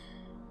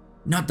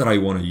 Not that I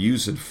want to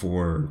use it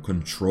for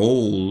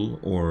control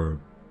or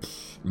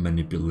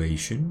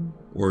manipulation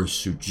or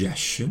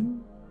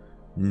suggestion.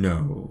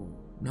 No,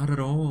 not at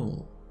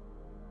all.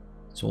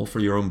 It's all for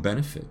your own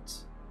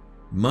benefit.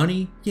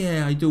 Money?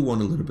 Yeah, I do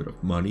want a little bit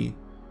of money.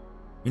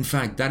 In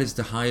fact, that is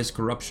the highest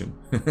corruption.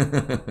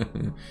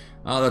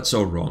 Oh, that's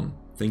so wrong.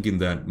 Thinking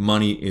that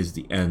money is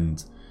the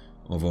end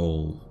of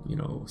all,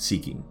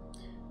 seeking.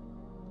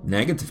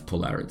 Negative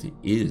polarity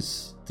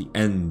is the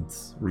end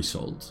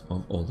result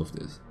of all of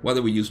this.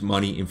 Whether we use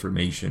money,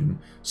 information,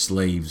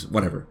 slaves,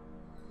 whatever.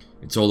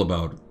 It's all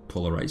about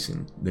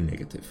polarizing the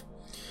negative.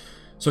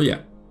 So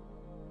yeah,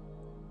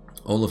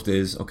 all of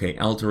this, okay,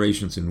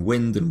 alterations in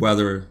wind and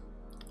weather.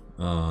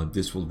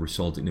 This will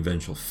result in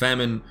eventual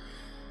famine.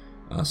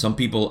 Some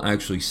people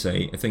actually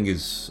say, I think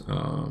is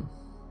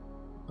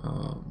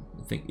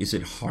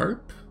it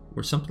HAARP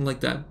or something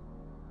like that.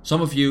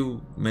 Some of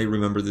you may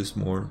remember this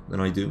more than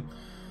I do.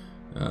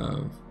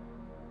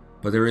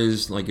 But there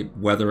is like a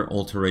weather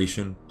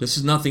alteration. This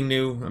is nothing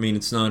new. I mean,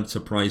 it's not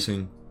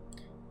surprising.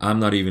 I'm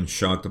not even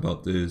shocked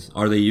about this.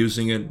 Are they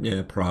using it?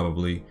 Yeah,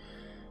 probably.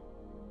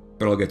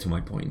 But I'll get to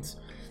my point.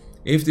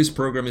 If this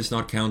program is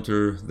not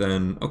counter,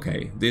 then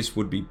okay, this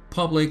would be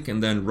public,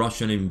 and then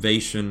Russian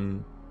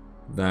invasion,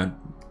 that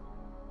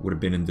would have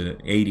been in the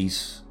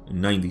 80s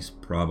and 90s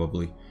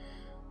probably.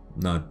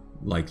 Not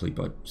likely,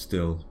 but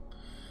still.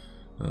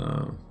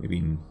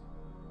 Maybe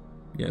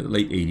the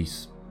late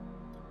 80s.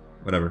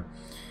 Whatever.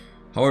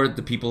 However,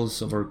 the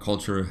peoples of our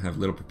culture have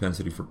little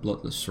propensity for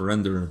bloodless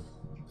surrender.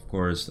 Of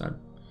course, that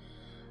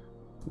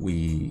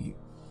we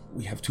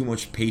have too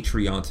much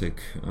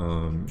patriotic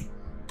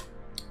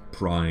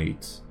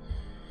pride.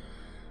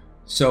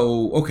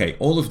 So, okay,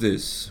 all of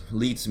this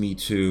leads me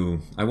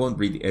to, I won't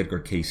read Edgar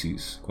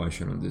Casey's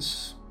question on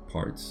this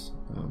part. So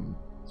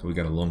we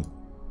got a long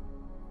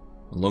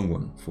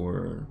one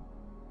for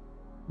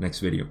next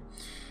video.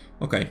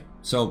 Okay,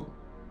 so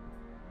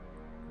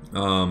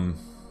in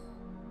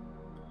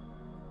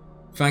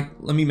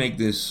fact, let me make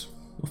this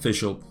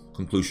official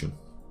conclusion.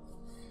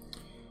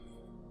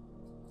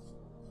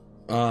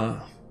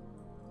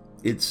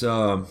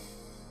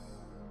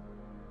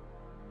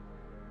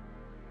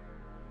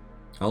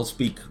 I'll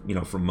speak,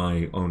 from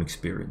my own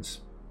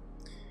experience.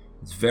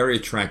 It's very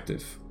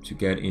attractive to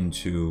get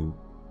into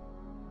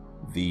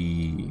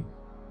the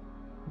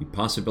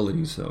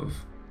possibilities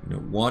of,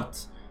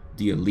 what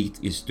the elite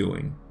is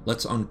doing.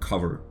 Let's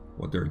uncover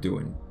what they're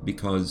doing,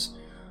 because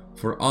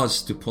for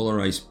us to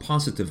polarize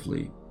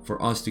positively,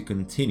 for us to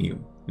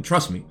continue, and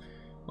trust me,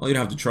 well, you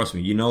don't have to trust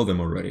me, you know them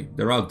already,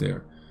 they're out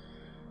there.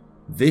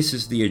 This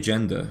is the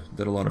agenda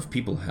that a lot of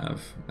people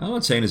have. I'm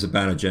not saying it's a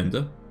bad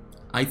agenda.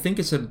 I think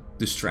it's a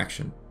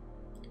distraction.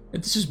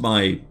 And this is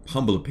my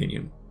humble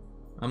opinion.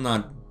 I'm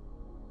not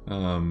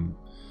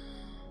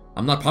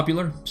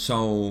popular,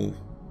 so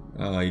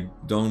I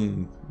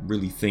don't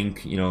really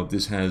think,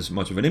 this has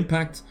much of an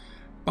impact,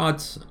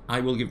 but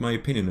I will give my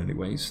opinion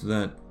anyways,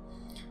 that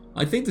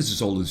I think this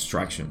is all a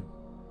distraction.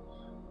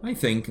 I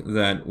think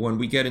that when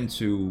we get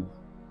into,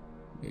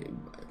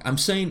 I'm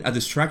saying a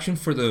distraction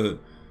for the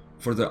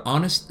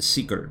honest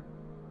seeker,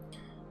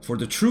 for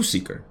the true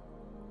seeker.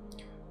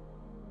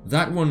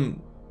 that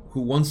one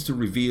who wants to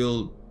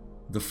reveal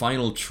the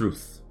final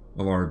truth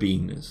of our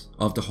beingness,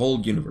 of the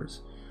whole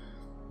universe.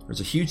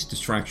 There's a huge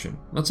distraction.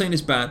 I'm not saying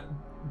it's bad.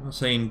 I'm not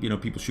saying,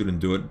 people shouldn't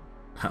do it.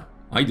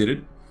 I did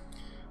it.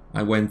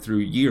 I went through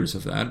years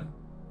of that,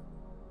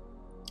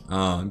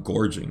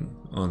 gorging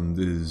on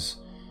this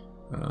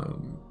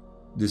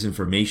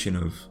information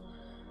of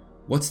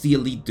what's the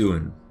elite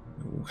doing?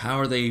 How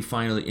are they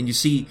finally? And you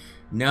see,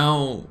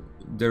 now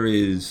there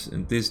is,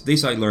 and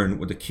this I learned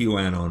with the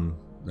QAnon,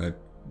 that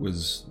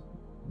was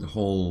the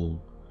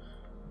whole,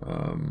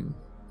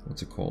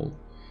 what's it called?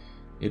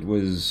 It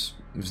was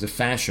the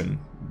fashion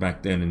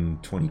back then in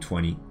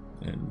 2020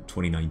 and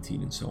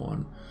 2019 and so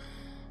on.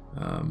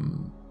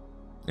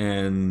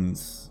 And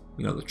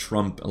the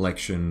Trump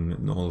election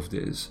and all of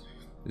this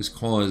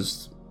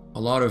caused a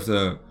lot of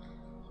the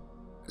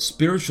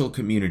spiritual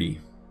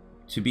community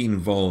to be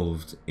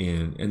involved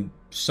in, and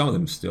some of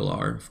them still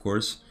are, of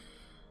course.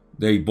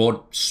 They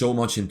bought so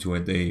much into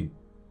it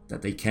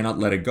that they cannot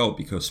let it go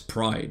because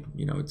pride.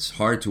 It's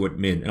hard to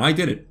admit, and I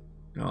did it.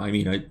 I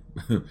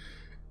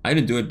I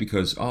didn't do it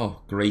because,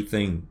 oh, great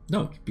thing.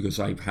 No, because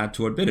I had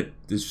to admit it.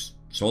 It's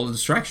all a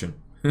distraction.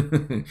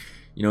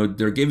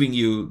 They're giving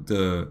you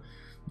the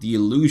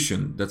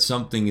illusion that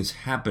something is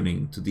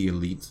happening to the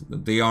elite,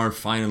 that they are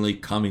finally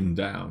coming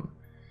down.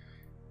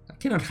 That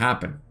cannot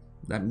happen.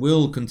 That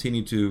will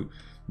continue to,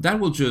 that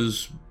will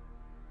just,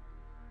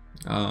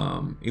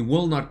 it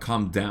will not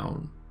come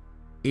down.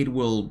 It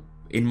will,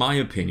 in my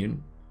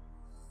opinion,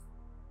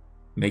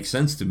 make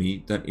sense to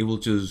me that it will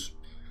just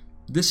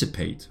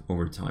dissipate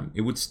over time.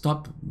 It would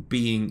stop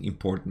being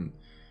important.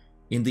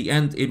 In the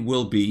end, it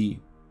will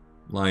be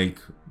like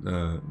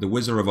the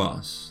Wizard of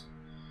Oz,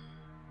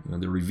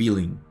 the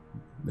revealing,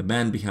 the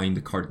man behind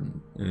the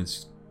curtain, and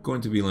it's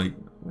going to be like,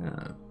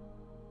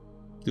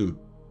 dude,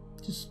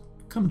 just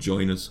come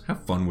join us,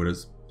 have fun with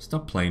us,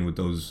 stop playing with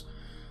those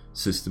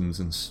systems,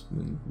 and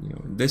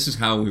this is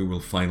how we will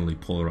finally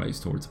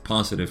polarize towards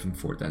positive and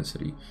for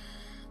density.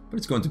 But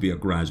it's going to be a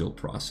gradual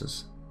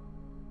process.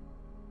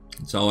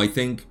 So I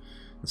think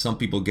some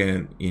people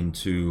get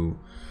into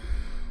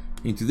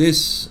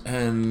this,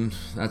 and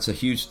that's a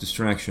huge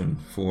distraction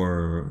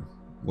for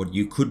what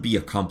you could be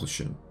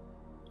accomplishing.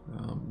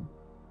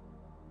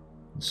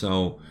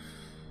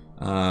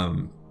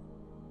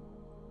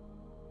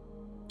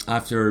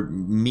 After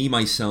me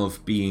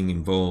myself being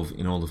involved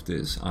in all of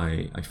this,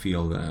 I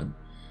feel that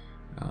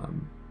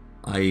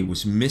I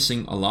was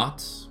missing a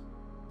lot.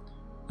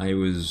 I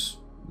was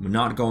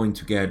not going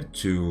to get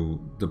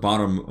to the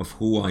bottom of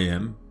who I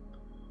am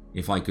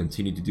if I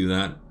continue to do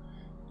that.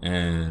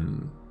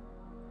 And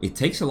it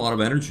takes a lot of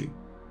energy.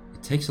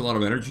 It takes a lot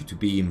of energy to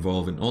be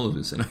involved in all of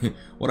this. And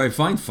what I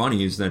find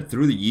funny is that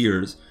through the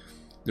years,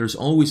 there's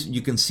always,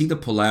 you can see the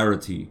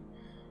polarity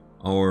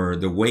or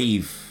the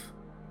wave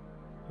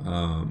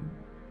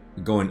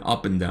going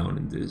up and down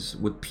in this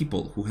with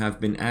people who have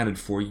been at it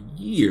for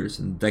years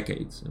and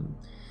decades. And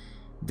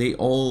they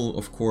all,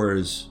 of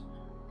course,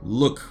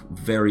 look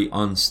very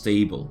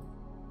unstable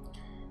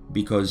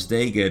because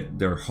they get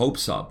their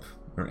hopes up,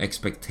 their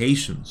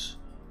expectations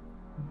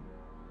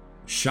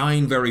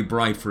shine very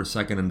bright for a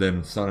second and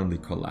then suddenly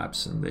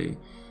collapse, and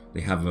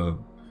they have a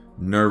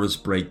nervous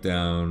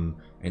breakdown,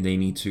 and they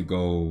need to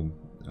go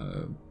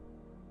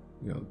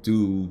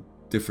do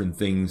different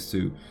things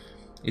to.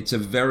 It's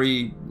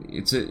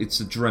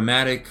a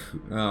dramatic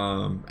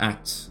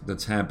act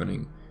that's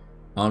happening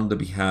on the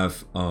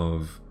behalf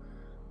of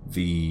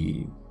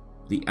the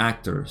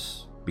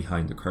actors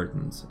behind the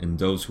curtains and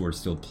those who are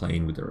still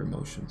playing with their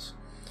emotions.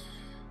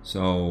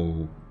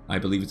 So I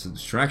believe it's a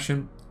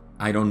distraction.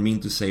 I don't mean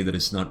to say that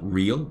it's not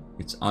real.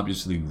 It's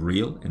obviously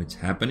real and it's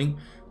happening.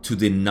 To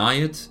deny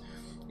it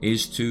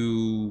is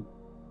to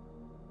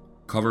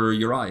cover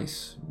your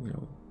eyes.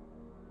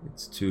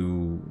 It's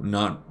to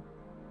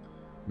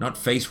not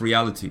face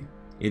reality.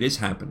 It is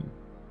happening.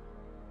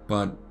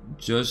 But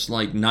just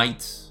like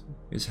night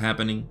is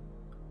happening,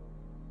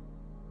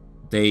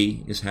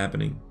 day is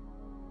happening.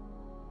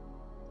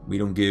 We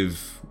don't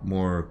give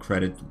more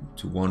credit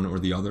to one or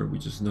the other. We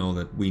just know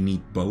that we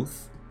need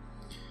both.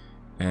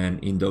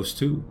 And in those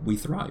two, we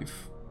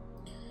thrive.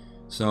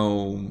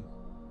 So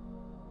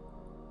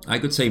I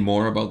could say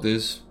more about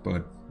this,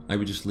 but I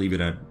would just leave it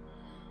at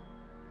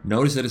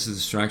notice that it's a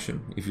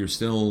distraction. If you're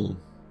still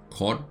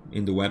caught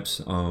in the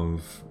webs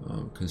of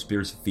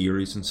conspiracy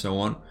theories and so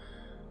on,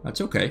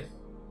 that's okay.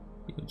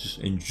 Just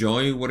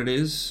enjoy what it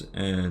is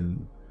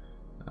and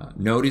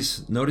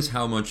notice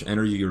how much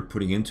energy you're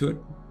putting into it.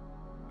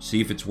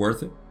 See if it's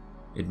worth it.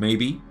 It may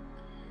be.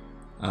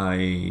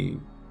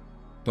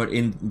 But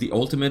in the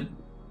ultimate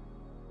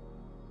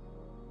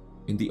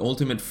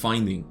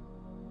finding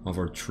of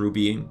our true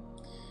being,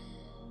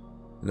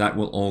 that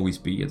will always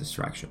be a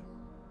distraction.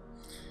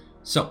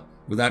 So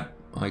with that,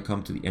 I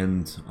come to the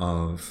end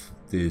of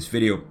this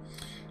video.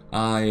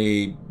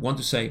 I want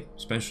to say,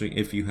 especially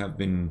if you have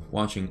been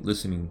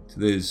listening to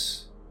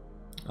this,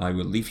 I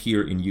will leave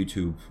here in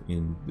YouTube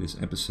in this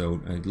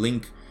episode a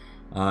link.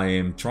 I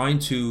am trying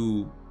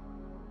to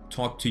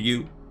talk to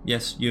you,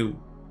 yes,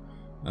 you,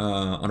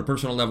 on a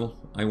personal level.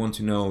 I want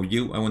to know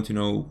you. I want to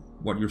know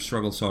what your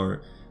struggles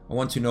are. I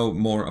want to know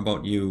more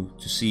about you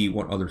to see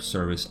what other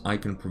service I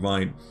can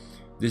provide.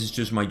 This is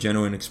just my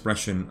genuine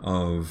expression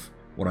of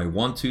what I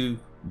want to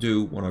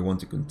do, what I want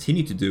to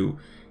continue to do,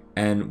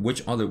 and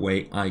which other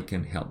way I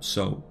can help.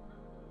 So,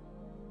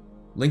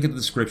 link in the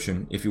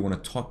description if you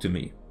want to talk to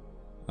me.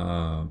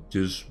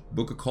 Just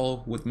book a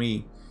call with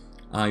me.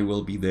 I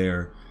will be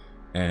there,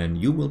 and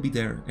you will be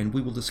there, and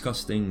we will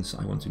discuss things.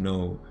 I want to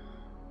know,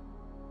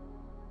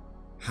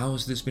 how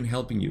has this been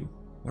helping you?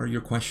 What are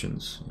your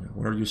questions?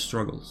 What are your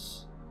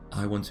struggles?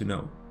 I want to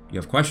know. You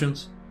have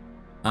questions?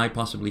 I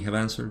possibly have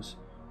answers.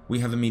 We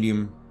have a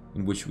medium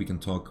in which we can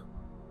talk.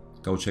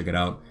 Go check it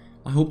out.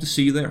 I hope to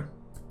see you there.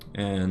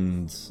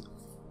 And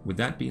with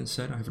that being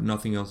said, I have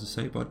nothing else to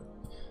say, but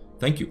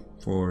thank you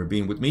for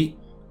being with me.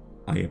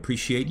 I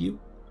appreciate you.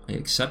 I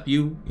accept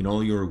you in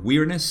all your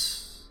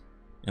weirdness.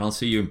 And I'll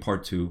see you in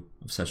part 2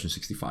 of session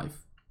 65.